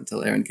that part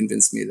until Aaron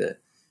convinced me that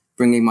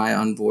bringing Maya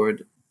on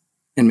board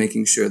and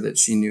making sure that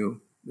she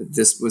knew that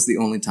this was the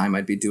only time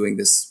I'd be doing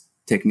this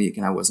technique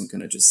and I wasn't going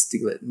to just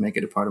steal it and make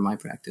it a part of my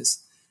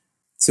practice.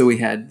 So we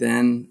had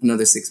then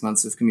another 6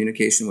 months of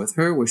communication with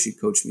her where she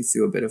coached me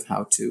through a bit of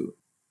how to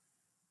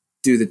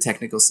do the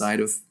technical side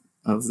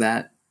of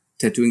that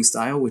tattooing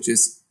style, which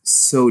is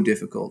so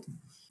difficult.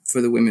 For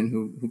the women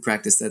who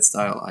practice that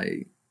style,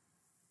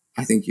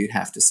 I think you'd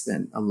have to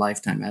spend a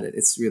lifetime at it.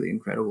 It's really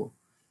incredible.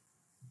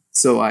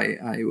 So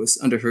I was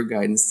under her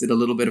guidance, did a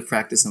little bit of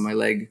practice on my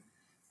leg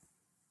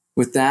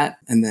with that,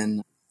 and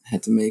then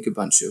had to make a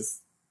bunch of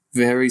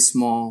very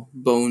small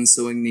bone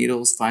sewing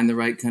needles, find the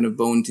right kind of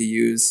bone to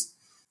use,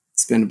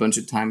 spend a bunch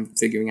of time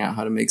figuring out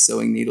how to make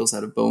sewing needles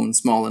out of bone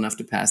small enough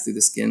to pass through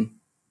the skin.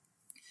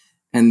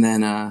 And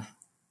then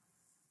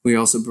we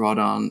also brought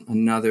on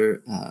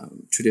another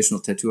traditional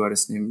tattoo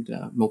artist named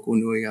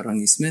Mokonui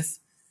Arangi Smith.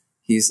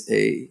 He's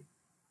a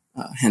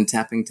hand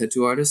tapping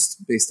tattoo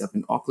artist based up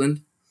in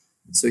Auckland.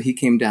 So he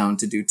came down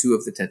to do 2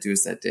 of the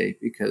tattoos that day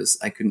because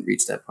I couldn't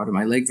reach that part of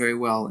my leg very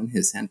well, and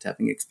his hand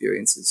tapping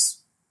experience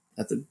is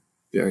at the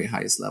very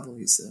highest level.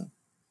 He's a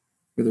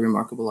really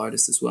remarkable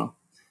artist as well.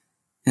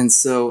 And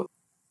so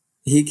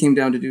he came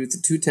down to do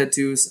the 2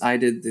 tattoos. I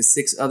did the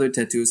 6 other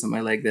tattoos on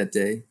my leg that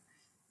day,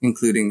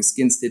 including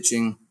skin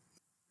stitching,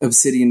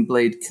 obsidian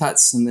blade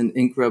cuts, and then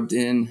ink rubbed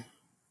in,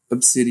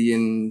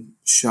 obsidian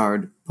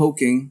shard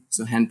poking,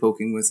 so hand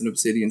poking with an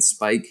obsidian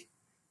spike,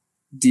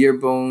 deer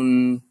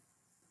bone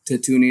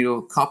tattoo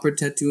needle, copper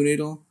tattoo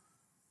needle,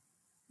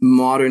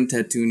 modern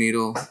tattoo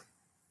needle,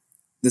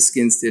 the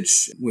skin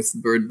stitch with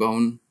bird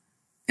bone,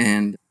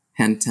 and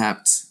hand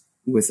tapped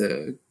with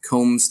a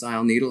comb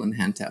style needle and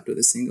hand tapped with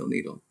a single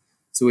needle.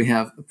 So we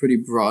have a pretty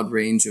broad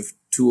range of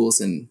tools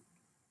and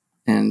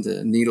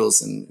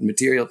needles and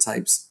material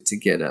types to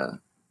get a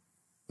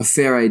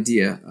fair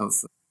idea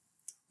of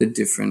the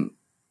different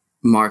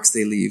marks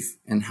they leave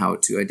and how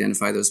to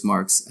identify those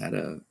marks at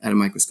a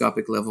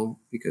microscopic level,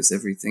 because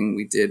everything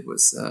we did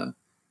was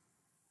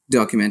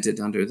documented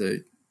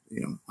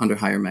under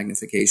higher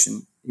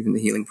magnification. Even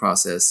the healing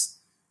process,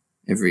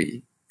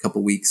 every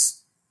couple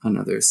weeks,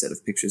 another set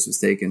of pictures was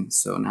taken.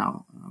 So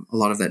now a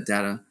lot of that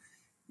data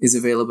is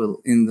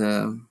available in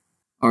the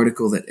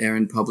article that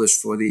Aaron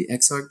published for the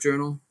EXARC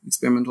journal,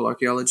 Experimental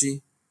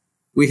Archaeology.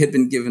 We had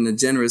been given a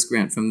generous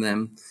grant from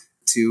them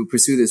to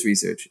pursue this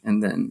research,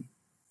 and then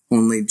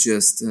only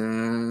just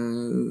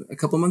a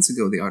couple months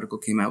ago, the article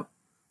came out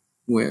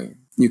where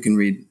you can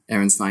read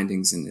Aaron's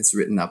findings, and it's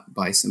written up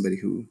by somebody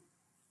who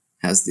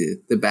has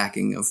the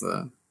backing of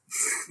a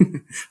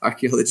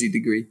archaeology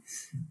degree.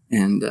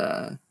 And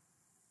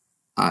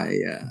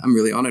I'm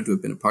really honored to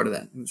have been a part of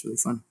that. It was really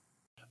fun.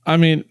 I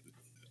mean,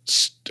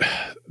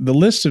 the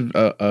list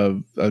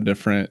of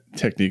different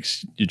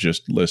techniques you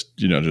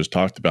just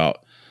talked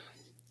about,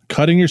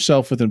 cutting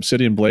yourself with an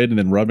obsidian blade and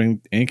then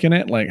rubbing ink in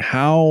it, like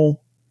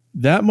how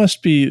that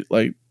must be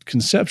like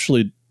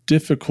conceptually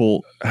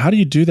difficult. How do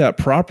you do that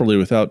properly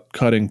without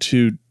cutting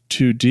too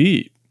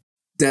deep?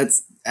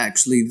 That's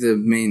actually the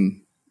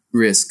main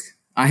risk.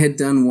 I had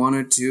done 1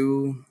 or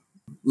 2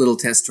 little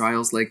test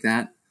trials like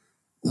that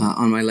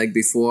on my leg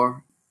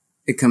before.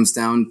 It comes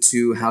down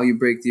to how you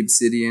break the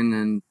obsidian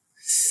and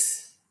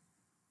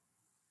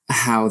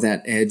how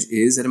that edge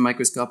is at a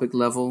microscopic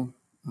level.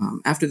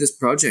 After this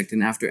project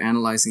and after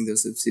analyzing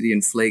those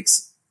obsidian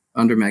flakes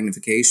under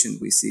magnification,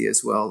 we see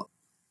as well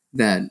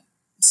that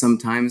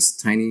sometimes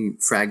tiny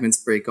fragments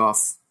break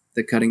off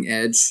the cutting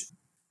edge.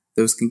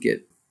 Those can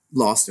get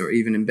lost or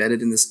even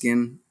embedded in the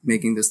skin,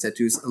 making those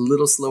tattoos a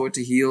little slower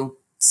to heal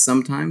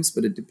sometimes,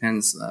 but it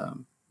depends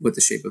what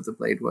the shape of the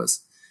blade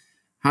was.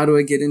 How do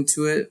I get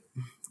into it?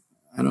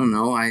 I don't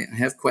know. I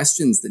have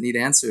questions that need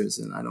answers,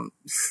 and I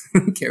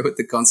don't care what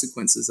the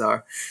consequences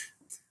are.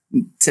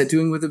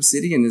 Tattooing with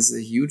obsidian is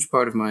a huge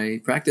part of my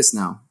practice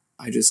now.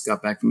 I just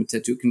got back from a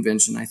tattoo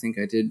convention. I think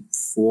I did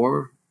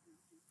 4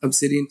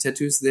 obsidian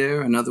tattoos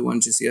there, another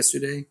one just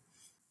yesterday.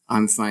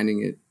 I'm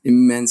finding it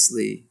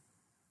immensely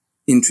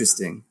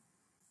interesting.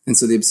 And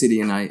so the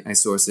obsidian, I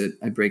source it,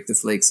 I break the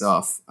flakes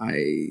off,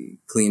 I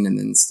clean and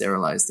then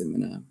sterilize them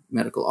in a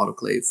medical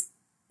autoclave.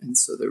 And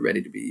so they're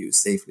ready to be used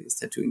safely as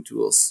tattooing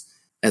tools,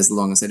 as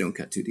long as I don't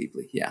cut too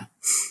deeply. Yeah.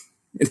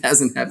 It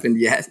hasn't happened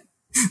yet.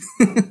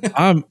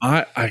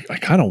 I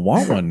kind of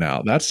want one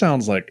now. That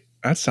sounds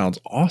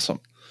awesome.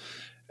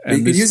 And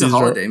you could use a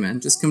holiday, man.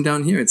 Just come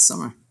down here. It's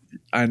summer.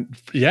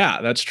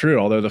 Yeah, that's true.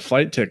 Although the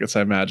flight tickets,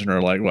 I imagine,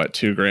 are like what,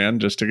 $2,000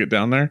 just to get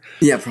down there.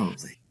 Yeah,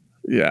 probably.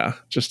 Yeah,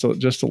 just a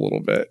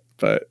little bit,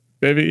 but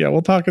maybe. Yeah,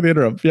 we'll talk in the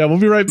interim. Yeah, we'll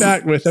be right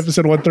back with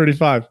episode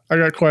 135. I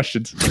got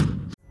questions.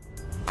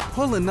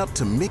 Pulling up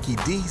to Mickey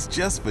D's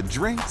just for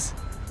drinks?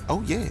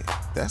 Oh yeah,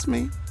 that's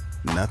me.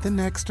 Nothing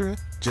extra,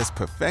 just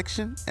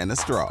perfection and a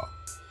straw.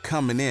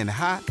 Coming in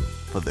hot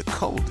for the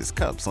coldest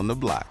cups on the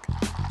block.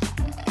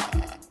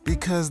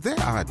 Because there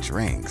are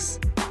drinks.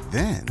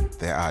 Then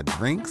there are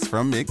drinks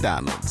from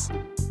McDonald's.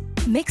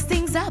 Mix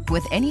things up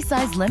with any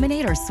size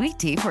lemonade or sweet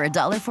tea for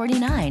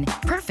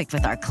 $1.49. Perfect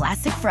with our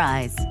classic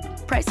fries.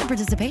 Price and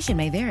participation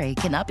may vary.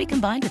 Cannot be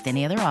combined with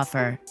any other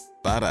offer.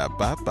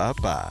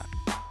 Ba-da-ba-ba-ba.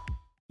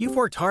 You've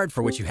worked hard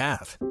for what you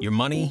have. Your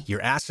money,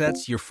 your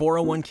assets, your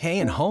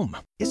 401k, and home.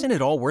 Isn't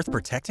it all worth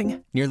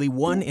protecting? Nearly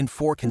 1 in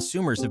 4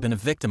 consumers have been a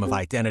victim of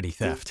identity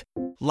theft.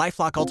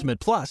 LifeLock Ultimate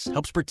Plus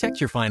helps protect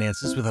your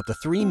finances with up to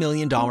 $3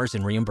 million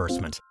in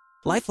reimbursement.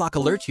 LifeLock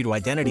alerts you to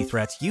identity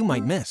threats you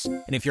might miss.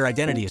 And if your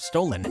identity is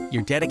stolen,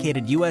 your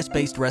dedicated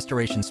U.S.-based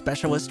restoration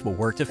specialist will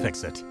work to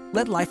fix it.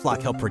 Let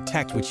LifeLock help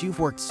protect what you've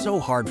worked so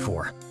hard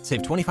for.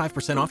 Save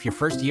 25% off your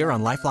first year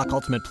on LifeLock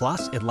Ultimate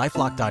Plus at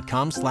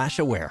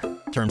LifeLock.com/aware.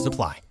 Terms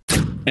apply.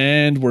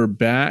 And we're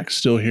back,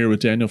 still here with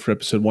Daniel for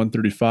episode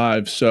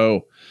 135.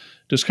 So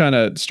just kind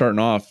of starting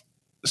off,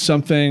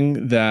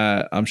 something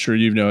that I'm sure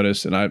you've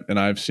noticed and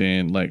I've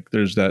seen, like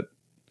there's a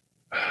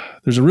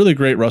really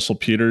great Russell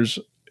Peters.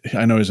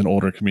 I know he's an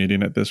older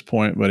comedian at this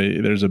point, but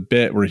there's a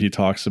bit where he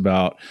talks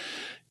about,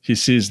 he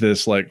sees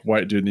this like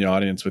white dude in the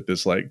audience with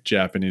this like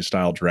Japanese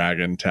style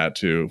dragon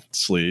tattoo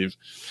sleeve.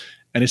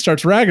 And he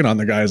starts ragging on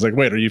the guy. He's like,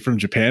 wait, are you from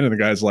Japan? And the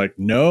guy's like,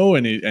 no.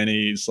 And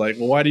he's like,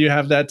 well, why do you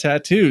have that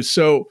tattoo?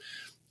 So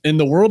in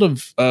the world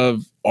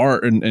of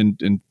art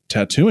and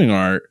tattooing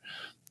art,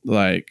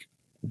 like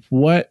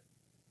what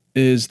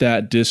is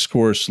that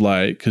discourse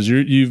like? Because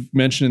you've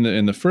mentioned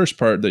in the first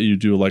part that you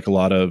do like a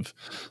lot of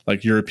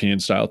like European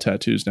style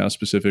tattoos now,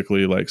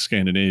 specifically like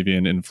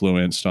Scandinavian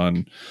influenced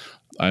on,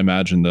 I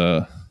imagine,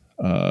 the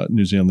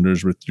New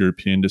Zealanders with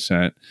European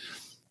descent.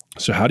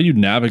 So how do you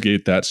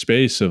navigate that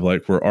space of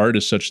like where art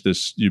is such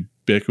this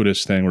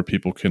ubiquitous thing where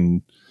people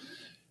can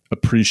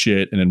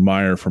appreciate and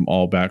admire from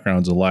all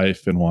backgrounds of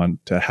life and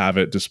want to have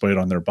it displayed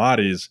on their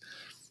bodies,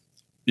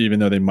 even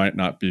though they might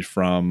not be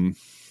from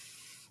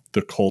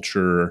the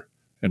culture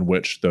in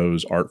which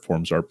those art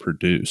forms are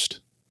produced?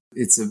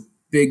 It's a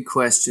big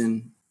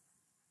question.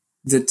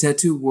 The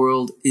tattoo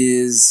world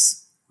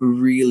is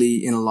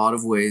really, in a lot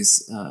of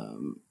ways,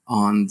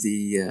 on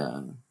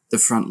the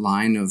front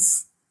line of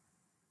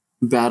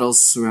battles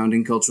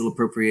surrounding cultural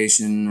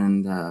appropriation,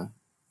 and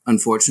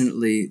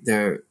unfortunately,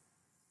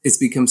 it's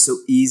become so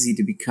easy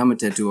to become a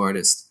tattoo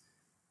artist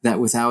that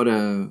without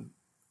a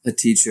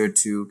teacher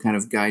to kind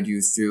of guide you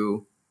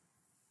through,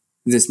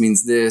 this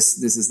means this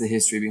is the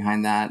history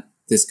behind that,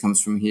 this comes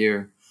from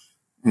here,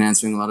 and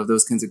answering a lot of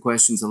those kinds of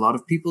questions, a lot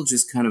of people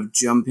just kind of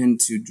jump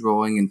into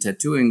drawing and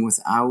tattooing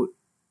without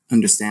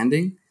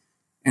understanding,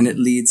 and it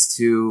leads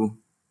to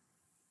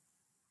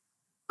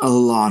a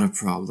lot of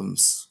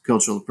problems.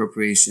 Cultural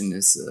appropriation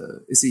is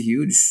a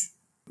huge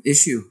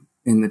issue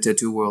in the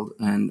tattoo world,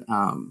 and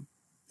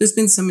there's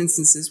been some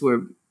instances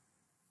where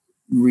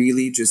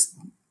really just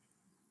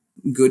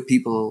good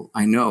people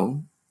I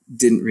know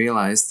didn't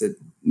realize that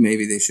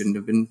maybe they shouldn't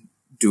have been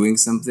doing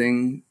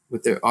something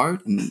with their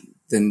art, and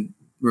then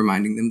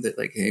reminding them that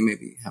like, hey,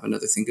 maybe have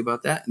another think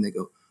about that. And they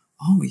go,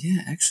 oh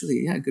yeah, actually,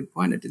 yeah, good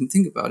point. I didn't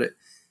think about it.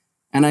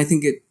 And I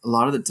think a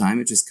lot of the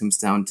time it just comes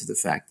down to the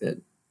fact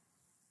that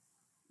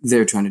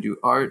they're trying to do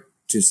art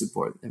to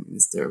support. I mean,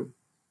 it's their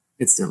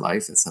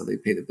life. That's how they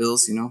pay the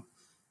bills, you know,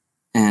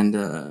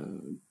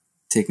 and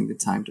taking the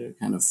time to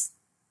kind of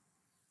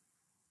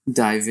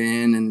dive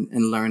in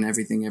and learn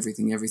everything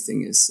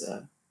is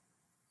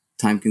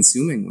time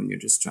consuming when you're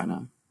just trying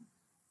to,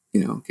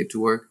 you know, get to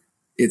work.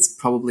 It's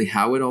probably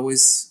how it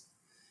always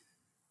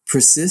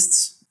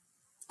persists.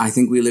 I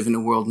think we live in a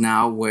world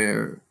now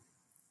where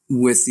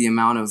with the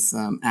amount of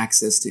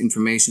access to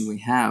information we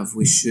have,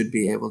 we should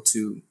be able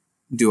to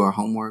do our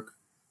homework,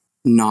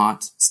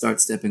 not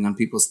start stepping on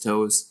people's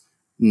toes,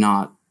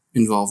 not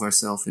involve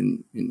ourselves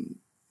in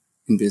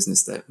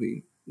business that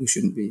we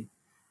shouldn't be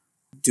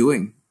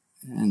doing.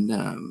 And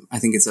I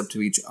think it's up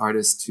to each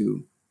artist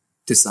to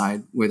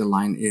decide where the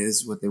line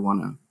is, what they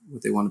want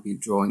to be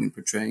drawing and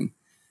portraying.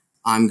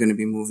 I'm going to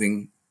be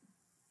moving,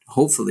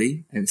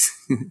 hopefully.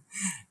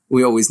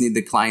 We always need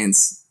the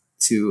clients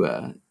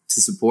to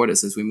support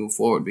us as we move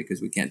forward,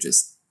 because we can't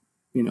just,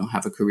 you know,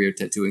 have a career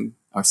tattooing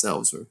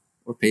ourselves or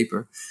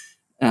paper.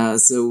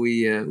 So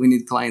we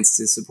need clients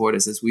to support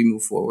us as we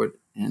move forward.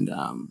 And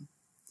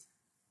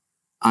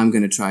I'm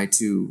going to try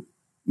to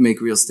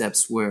make real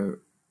steps where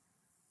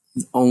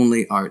the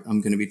only art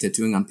I'm going to be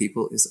tattooing on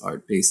people is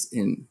art based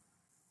in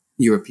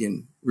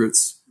European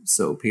roots.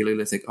 So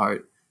Paleolithic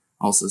art,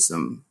 also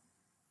some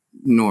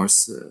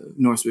Norse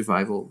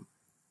revival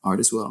art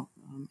as well.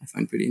 I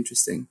find pretty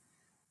interesting.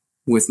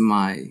 With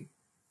my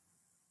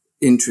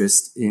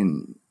interest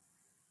in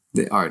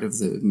the art of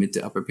the mid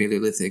to upper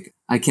Paleolithic,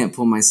 I can't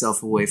pull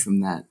myself away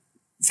from that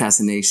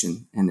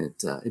fascination, and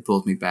it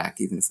pulls me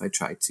back even if I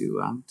try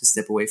to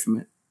step away from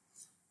it.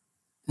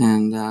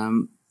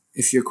 And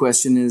if your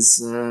question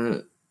is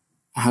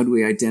how do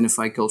we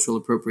identify cultural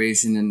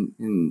appropriation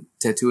in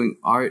tattooing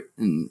art,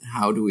 and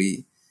how do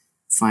we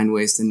find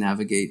ways to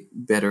navigate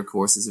better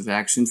courses of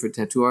action for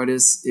tattoo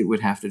artists, it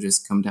would have to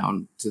just come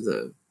down to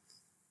the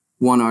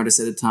one artist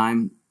at a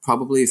time.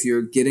 Probably if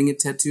you're getting a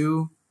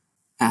tattoo,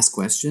 ask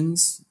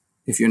questions.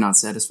 If you're not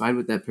satisfied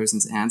with that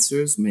person's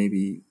answers,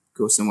 maybe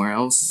go somewhere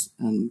else.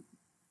 And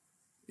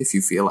if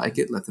you feel like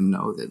it, let them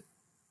know that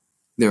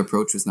their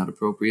approach was not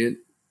appropriate.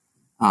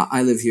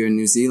 I live here in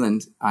New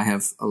Zealand. I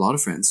have a lot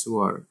of friends who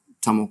are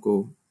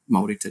Tamoko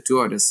Maori tattoo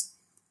artists.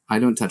 I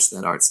don't touch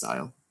that art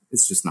style.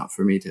 It's just not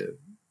for me to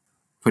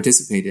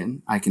participate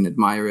in. I can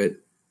admire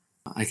it.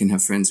 I can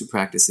have friends who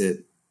practice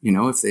it. You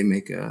know, if they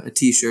make a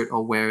t-shirt,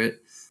 I'll wear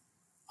it.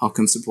 I'll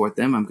come support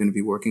them. I'm going to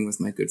be working with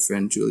my good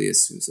friend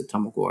Julius, who's a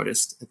Tomoko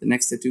artist, at the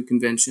next tattoo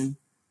convention.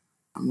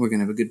 We're going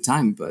to have a good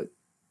time, but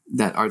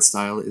that art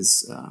style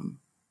is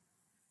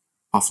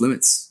off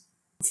limits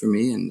for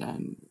me,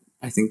 and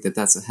I think that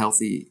that's a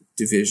healthy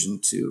division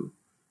to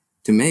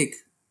make.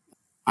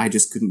 I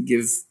just couldn't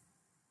give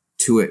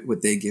to it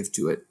what they give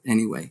to it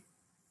anyway.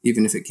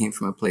 Even if it came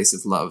from a place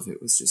of love,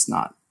 it was just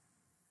not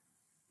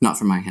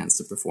for my hands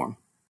to perform.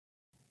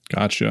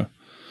 Gotcha.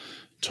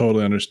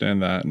 Totally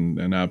understand that,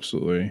 and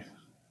absolutely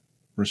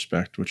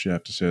respect what you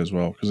have to say as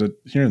well. Because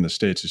here in the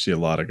States, you see a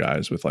lot of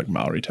guys with like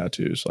Maori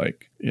tattoos,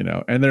 like, you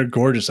know, and they're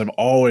gorgeous. I've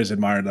always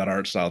admired that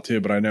art style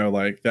too, but I know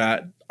like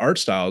that art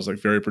style is like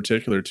very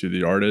particular to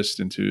the artist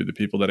and to the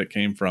people that it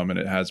came from, and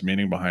it has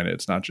meaning behind it.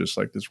 It's not just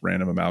like this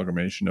random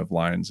amalgamation of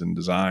lines and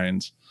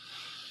designs.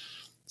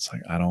 It's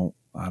like I don't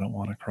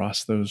want to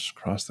cross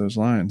those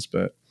lines.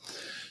 But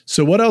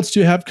so what else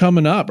do you have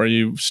coming up? Are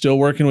you still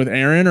working with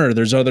Aaron, or are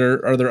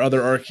there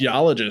other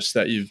archaeologists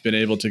that you've been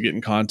able to get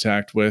in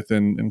contact with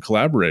and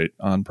collaborate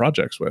on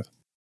projects with?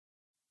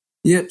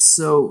 Yep.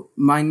 So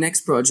my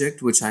next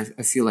project, which I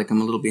feel like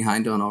I'm a little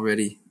behind on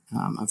already.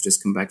 I've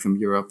just come back from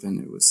Europe and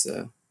it was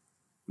a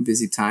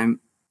busy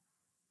time.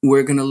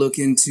 We're going to look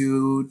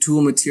into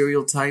tool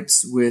material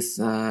types with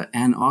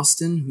Anne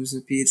Austin, who's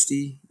a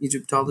PhD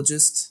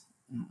Egyptologist.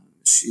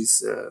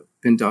 She's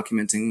been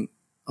documenting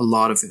a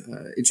lot of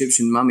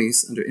Egyptian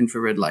mummies under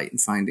infrared light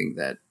and finding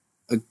that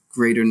a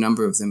greater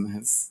number of them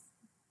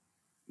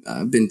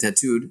have been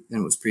tattooed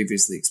than was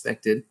previously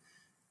expected.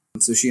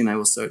 So she and I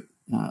will start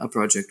a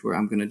project where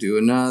I'm going to do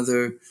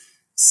another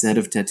set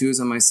of tattoos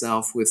on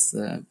myself with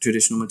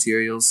traditional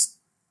materials,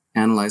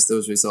 analyze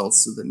those results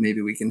so that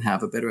maybe we can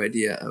have a better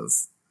idea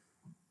of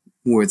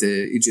were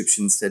the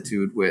Egyptians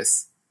tattooed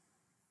with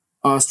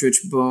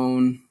ostrich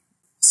bone,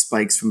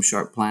 spikes from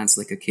sharp plants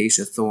like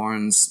acacia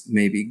thorns,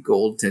 maybe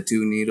gold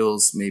tattoo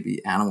needles,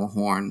 maybe animal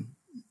horn.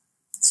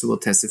 So we'll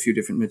test a few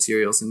different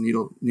materials and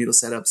needle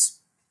setups.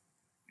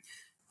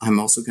 I'm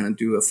also going to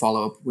do a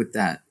follow-up with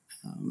that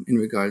in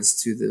regards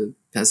to the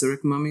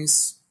Pezeric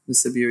mummies, the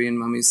Siberian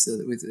mummies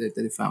that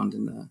they found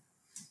in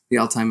the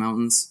Altai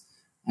Mountains.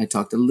 I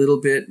talked a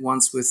little bit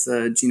once with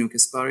Gino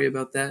Caspari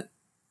about that,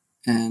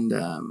 and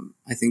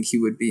I think he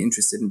would be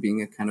interested in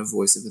being a kind of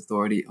voice of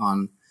authority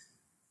on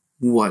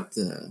what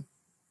the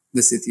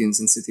Scythians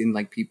and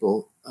Scythian-like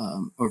people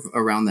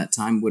around that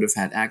time would have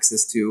had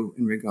access to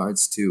in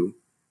regards to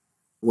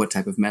what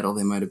type of metal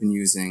they might have been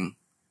using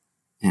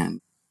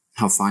and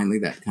how finely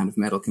that kind of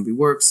metal can be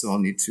worked. So I'll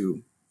need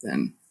to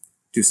then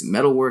do some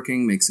metal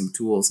working, make some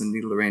tools and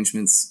needle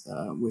arrangements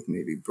with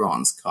maybe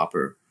bronze,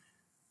 copper,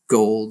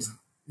 gold,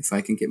 if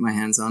I can get my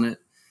hands on it,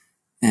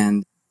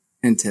 and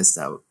test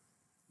out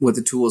what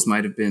the tools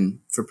might have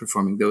been for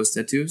performing those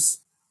tattoos.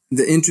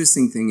 The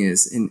interesting thing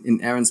is, in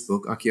Aaron's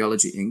book,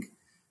 Archaeology, Inc.,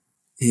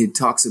 he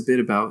talks a bit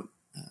about,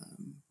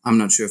 I'm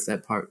not sure if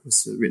that part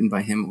was written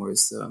by him or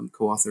his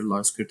co-author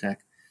Lars Kurtak,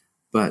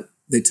 but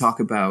they talk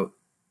about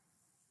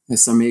a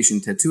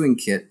Sarmatian tattooing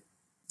kit.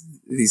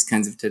 These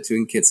kinds of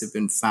tattooing kits have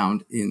been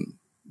found in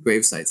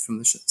grave sites from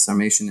the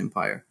Sarmatian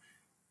Empire.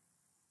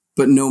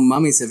 But no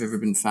mummies have ever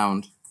been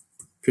found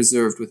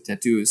preserved with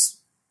tattoos,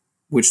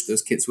 which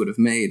those kits would have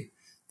made.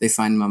 They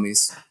find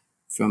mummies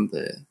from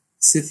the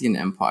Scythian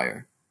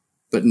Empire,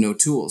 but no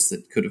tools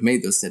that could have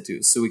made those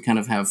tattoos. So we kind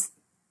of have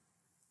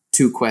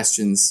two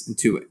questions and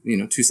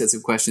two sets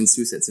of questions,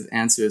 two sets of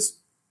answers,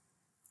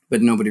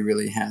 but nobody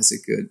really has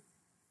a good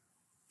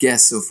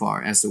guess so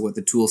far as to what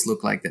the tools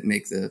look like that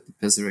make the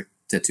Pezeric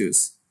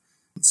tattoos.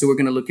 So we're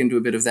going to look into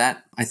a bit of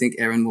that. I think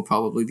Aaron will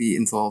probably be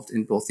involved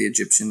in both the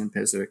Egyptian and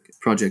Pezeric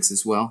projects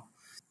as well.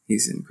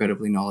 He's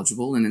incredibly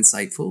knowledgeable and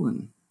insightful,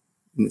 and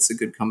it's a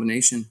good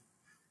combination.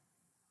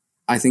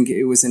 I think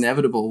it was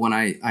inevitable when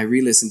I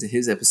re-listened to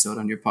his episode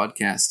on your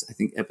podcast, I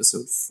think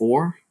episode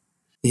 4,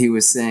 he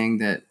was saying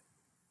that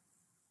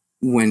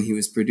when he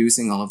was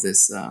producing all of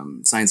this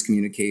science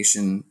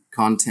communication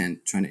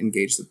content, trying to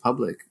engage the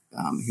public,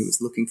 he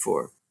was looking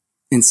for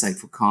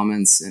insightful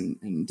comments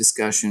and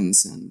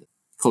discussions and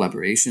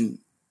collaboration.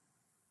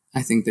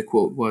 I think the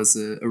quote was,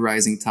 a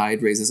rising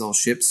tide raises all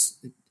ships.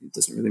 It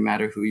doesn't really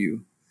matter who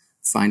you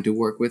find to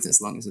work with,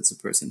 as long as it's a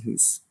person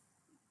who's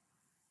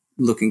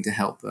looking to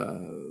help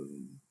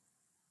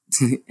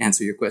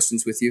answer your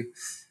questions with you.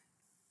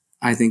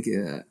 I think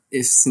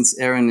since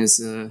Aaron is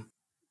a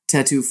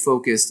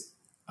tattoo-focused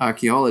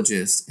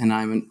archaeologist and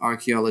I'm an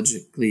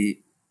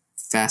archaeologically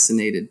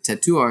fascinated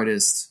tattoo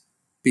artist,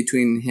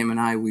 between him and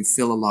I, we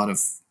fill a lot of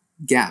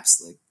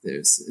gaps. Like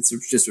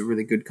it's just a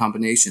really good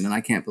combination, and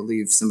I can't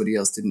believe somebody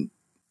else didn't,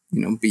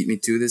 beat me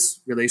to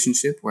this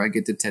relationship where I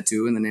get to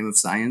tattoo in the name of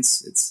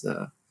science. It's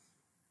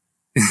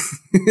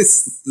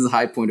it's the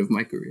high point of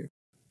my career.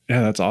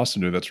 Yeah, that's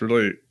awesome, dude.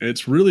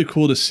 It's really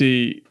cool to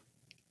see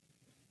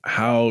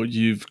how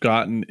you've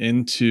gotten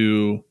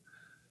into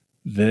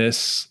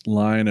this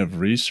line of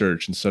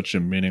research in such a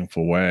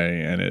meaningful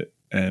way,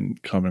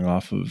 and coming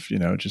off of,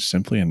 just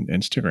simply an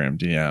Instagram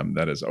DM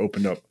that has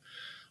opened up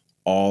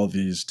all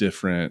these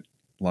different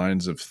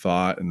lines of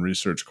thought and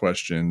research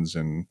questions.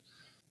 And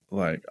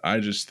Like, I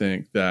just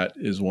think that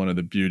is one of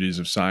the beauties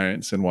of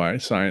science, and why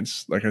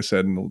science, like I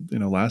said in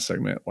the last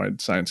segment, why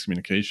science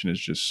communication is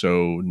just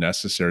so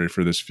necessary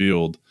for this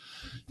field,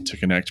 to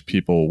connect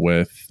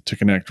to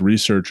connect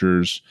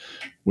researchers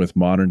with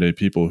modern day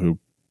people who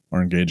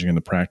are engaging in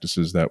the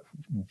practices that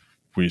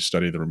we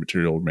study the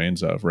material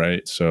remains of,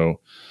 right? So,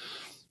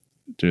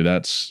 dude,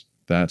 that's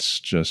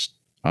just,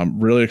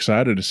 I'm really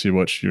excited to see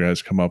what you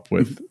guys come up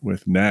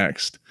with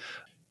next.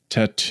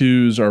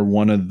 Tattoos are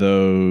one of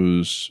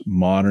those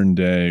modern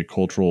day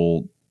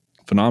cultural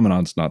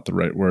phenomenon's not the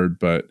right word,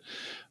 but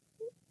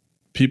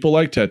people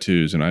like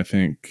tattoos. And I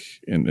think,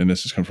 and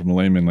this has come from a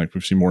layman, like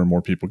we've seen more and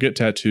more people get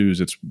tattoos.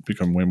 It's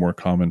become way more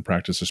common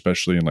practice,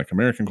 especially in like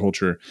American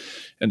culture.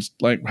 And it's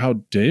like how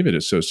David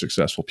is so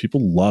successful.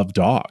 People love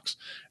dogs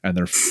and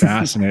they're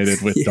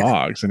fascinated with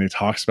dogs. And he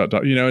talks about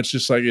dogs. It's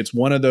just like, it's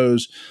one of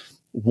those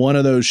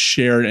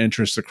shared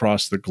interests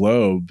across the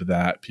globe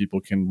that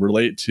people can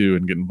relate to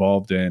and get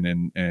involved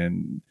in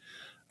and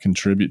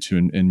contribute to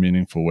in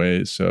meaningful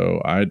ways.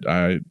 So I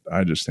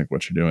just think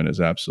what you're doing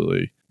is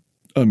absolutely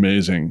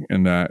amazing,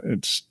 and that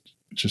it's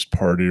just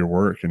part of your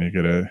work, and you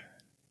gotta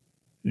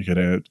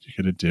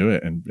do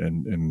it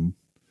and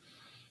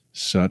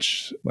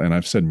such. And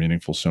I've said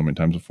meaningful so many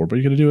times before, but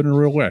you gotta do it in a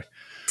real way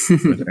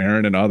with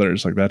Aaron and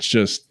others. Like that's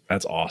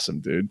awesome,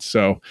 dude.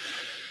 So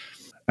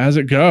as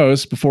it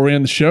goes, before we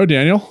end the show,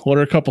 Daniel, what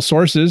are a couple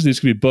sources? These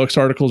could be books,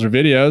 articles, or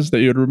videos that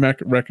you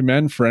would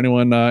recommend for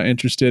anyone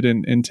interested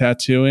in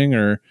tattooing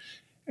or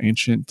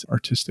ancient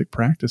artistic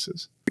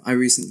practices. I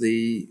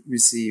recently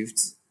received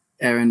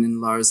Aaron and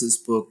Lars's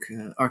book,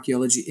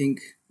 Archaeology Inc.,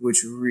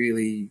 which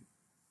really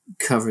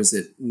covers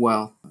it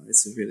well.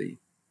 It's a really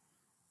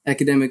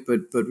academic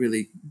but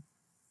really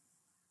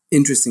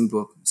interesting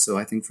book. So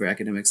I think for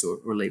academics or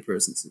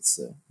laypersons, it's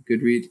a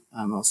good read.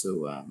 I'm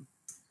also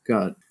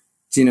got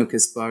Gino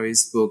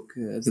Caspari's book,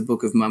 The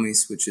Book of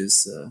Mummies, which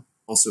is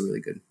also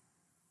really good.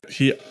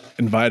 He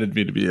invited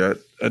me to be a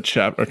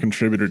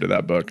contributor to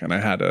that book, and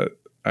I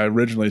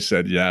originally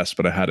said yes,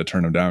 but I had to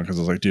turn him down because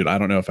I was like, dude, I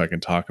don't know if I can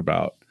talk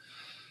about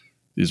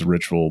these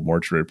ritual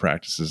mortuary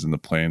practices in the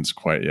plains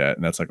quite yet.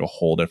 And that's like a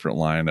whole different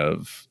line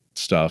of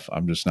stuff.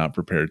 I'm just not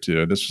prepared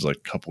to. This was like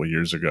a couple of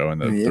years ago in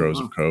the throes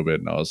of COVID.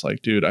 And I was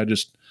like, dude, I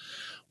just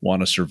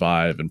want to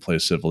survive and play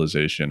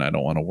civilization. I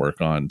don't want to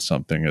work on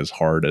something as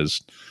hard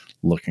as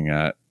looking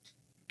at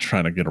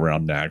trying to get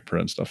around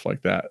NAGPRA and stuff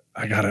like that.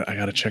 I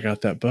gotta check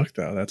out that book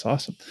though. That's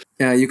awesome.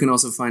 Yeah, you can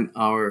also find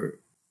our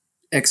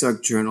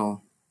Exarch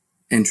Journal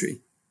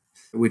entry,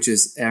 which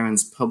is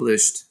Aaron's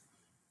published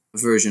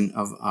version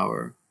of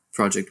our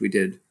project we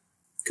did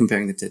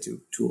comparing the tattoo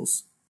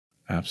tools.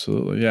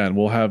 Absolutely. Yeah. And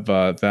we'll have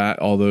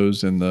all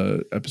those in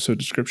the episode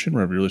description,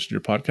 wherever you listen to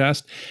your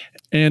podcast.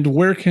 And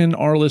where can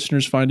our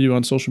listeners find you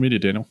on social media,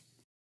 Daniel?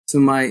 So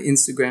my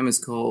Instagram is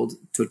called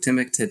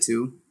Totemic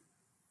Tattoo,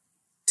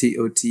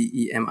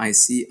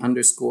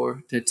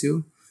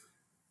 TOTEMIC_tattoo.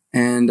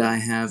 And I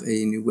have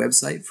a new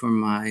website for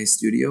my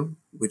studio,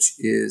 which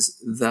is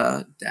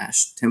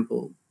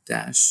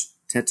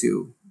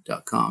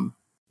the-temple-tattoo.com.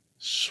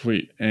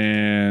 Sweet.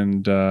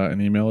 And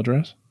an email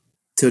address?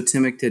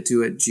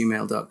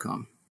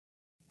 totemictattoo@gmail.com.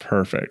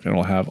 Perfect. And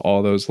we'll have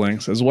all those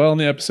links as well in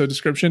the episode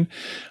description.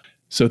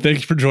 So thank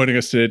you for joining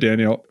us today,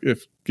 Daniel.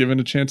 If given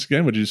a chance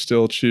again, would you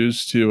still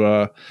choose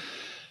to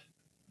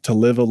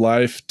live a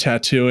life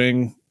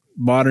tattooing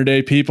modern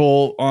day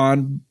people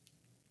on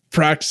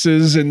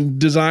practices and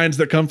designs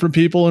that come from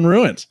people in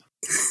ruins?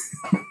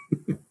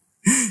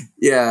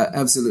 Yeah,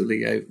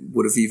 absolutely. I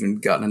would have even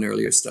gotten an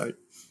earlier start.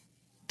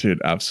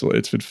 Dude, absolutely.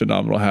 It's been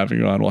phenomenal having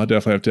you on. We'll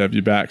definitely have to have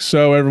you back.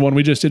 So everyone,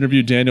 we just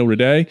interviewed Daniel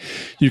Riday.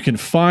 You can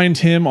find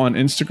him on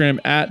Instagram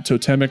at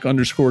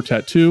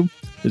totemic_tattoo.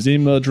 His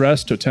email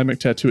address,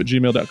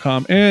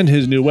 totemictattoo@gmail.com, and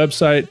his new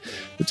website,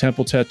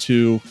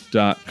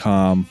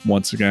 thetempleTattoo.com.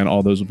 Once again,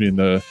 all those will be in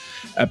the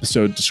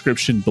episode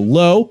description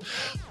below.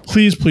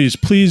 Please, please,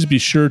 please be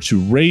sure to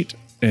rate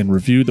and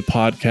review the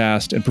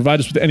podcast and provide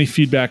us with any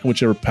feedback on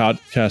whichever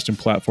podcasting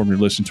platform you're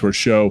listening to our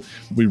show.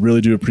 We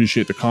really do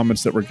appreciate the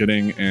comments that we're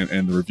getting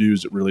and the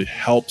reviews. It really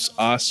helps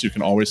us. You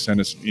can always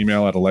send us an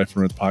email at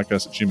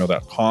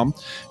alifeinruinspodcast@gmail.com.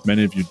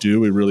 Many of you do.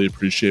 We really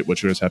appreciate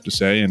what you guys have to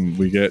say. And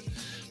we have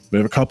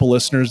a couple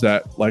listeners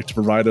that like to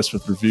provide us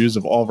with reviews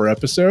of all of our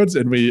episodes.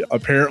 And we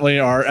apparently,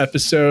 our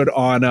episode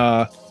on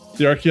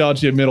the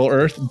archaeology of Middle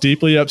Earth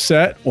deeply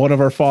upset one of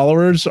our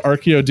followers,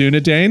 Archeo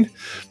Dunedane.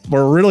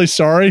 We're really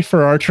sorry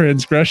for our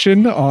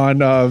transgression on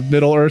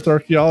Middle Earth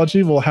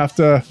archaeology. We'll have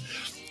to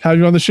have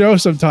you on the show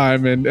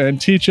sometime and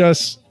teach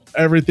us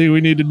everything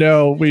we need to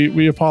know.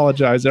 We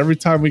apologize. Every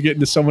time we get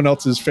into someone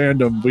else's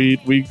fandom,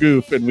 we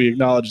goof, and we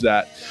acknowledge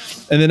that.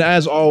 And then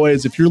as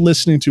always, if you're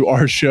listening to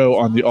our show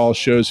on the All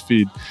Shows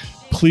feed,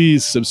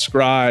 please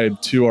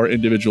subscribe to our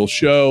individual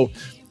show.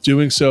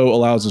 Doing so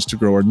allows us to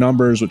grow our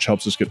numbers, which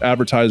helps us get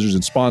advertisers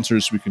and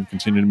sponsors so we can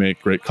continue to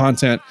make great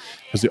content,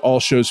 because the All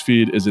Shows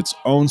feed is its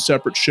own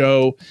separate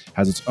show,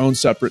 has its own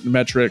separate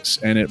metrics,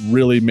 and it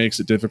really makes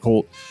it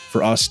difficult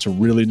for us to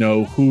really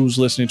know who's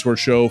listening to our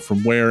show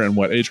from where and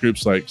what age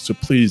groups. So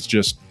please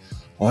just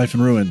Life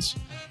in Ruins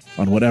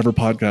on whatever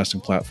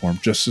podcasting platform.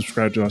 Just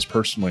subscribe to us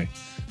personally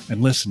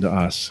and listen to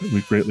us.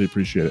 We greatly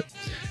appreciate it.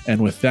 And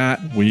with that,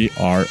 we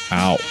are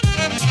out.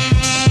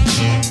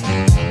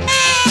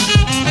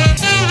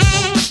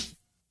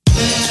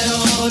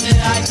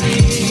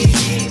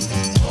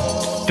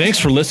 Thanks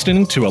for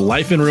listening to A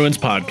Life in Ruins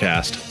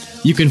podcast.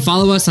 You can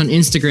follow us on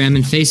Instagram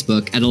and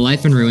Facebook at A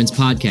Life in Ruins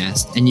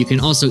Podcast, and you can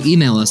also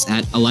email us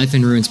at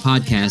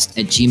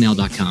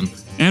alifeinruinspodcast@gmail.com.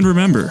 And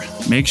remember,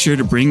 make sure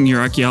to bring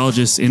your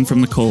archaeologists in from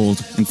the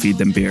cold and feed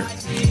them beer.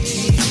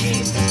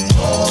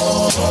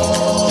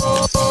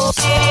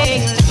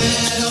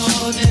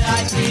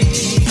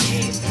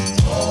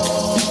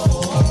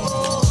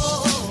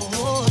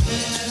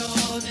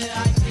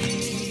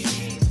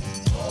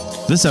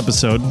 This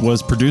episode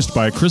was produced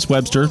by Chris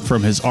Webster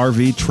from his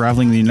RV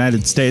traveling the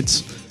United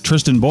States,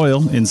 Tristan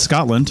Boyle in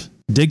Scotland,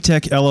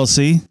 DigTech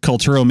LLC,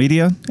 Cultural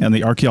Media, and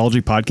the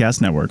Archaeology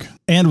Podcast Network,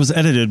 and was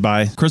edited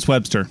by Chris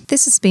Webster.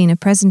 This has been a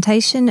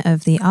presentation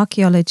of the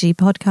Archaeology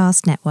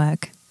Podcast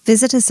Network.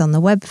 Visit us on the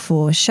web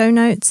for show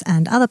notes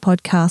and other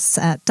podcasts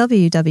at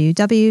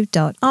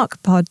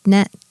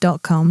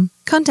www.archpodnet.com.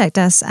 Contact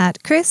us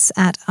at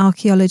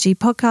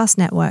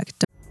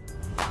chris@archaeologypodcastnetwork.com.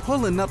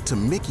 Pulling up to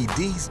Mickey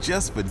D's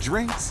just for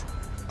drinks?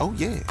 Oh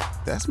yeah,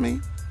 that's me.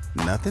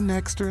 Nothing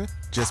extra,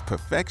 just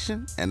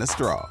perfection and a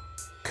straw.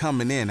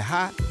 Coming in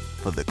hot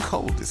for the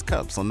coldest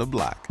cups on the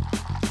block.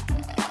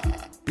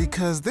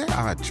 Because there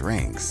are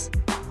drinks.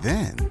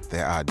 Then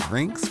there are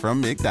drinks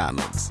from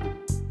McDonald's.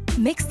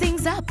 Mix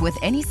things up with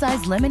any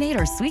size lemonade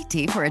or sweet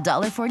tea for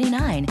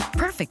 $1.49.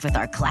 Perfect with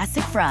our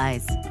classic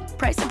fries.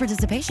 Price and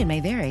participation may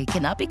vary.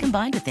 Cannot be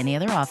combined with any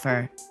other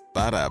offer.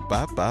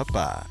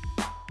 Ba-da-ba-ba-ba.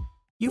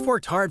 You've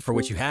worked hard for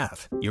what you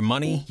have. Your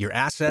money, your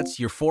assets,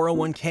 your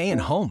 401k,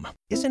 and home.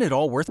 Isn't it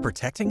all worth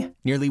protecting?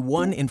 Nearly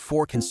 1 in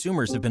 4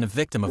 consumers have been a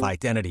victim of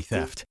identity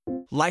theft.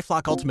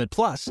 LifeLock Ultimate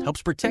Plus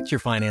helps protect your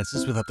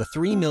finances with up to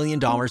 $3 million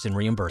in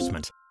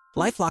reimbursement.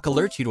 LifeLock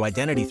alerts you to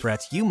identity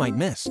threats you might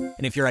miss.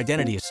 And if your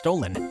identity is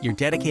stolen, your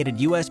dedicated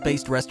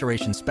U.S.-based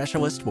restoration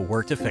specialist will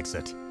work to fix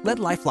it. Let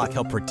LifeLock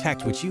help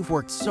protect what you've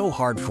worked so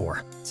hard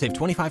for. Save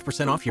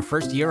 25% off your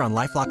first year on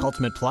LifeLock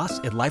Ultimate Plus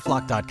at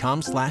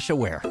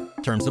LifeLock.com/aware.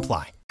 Terms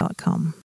apply.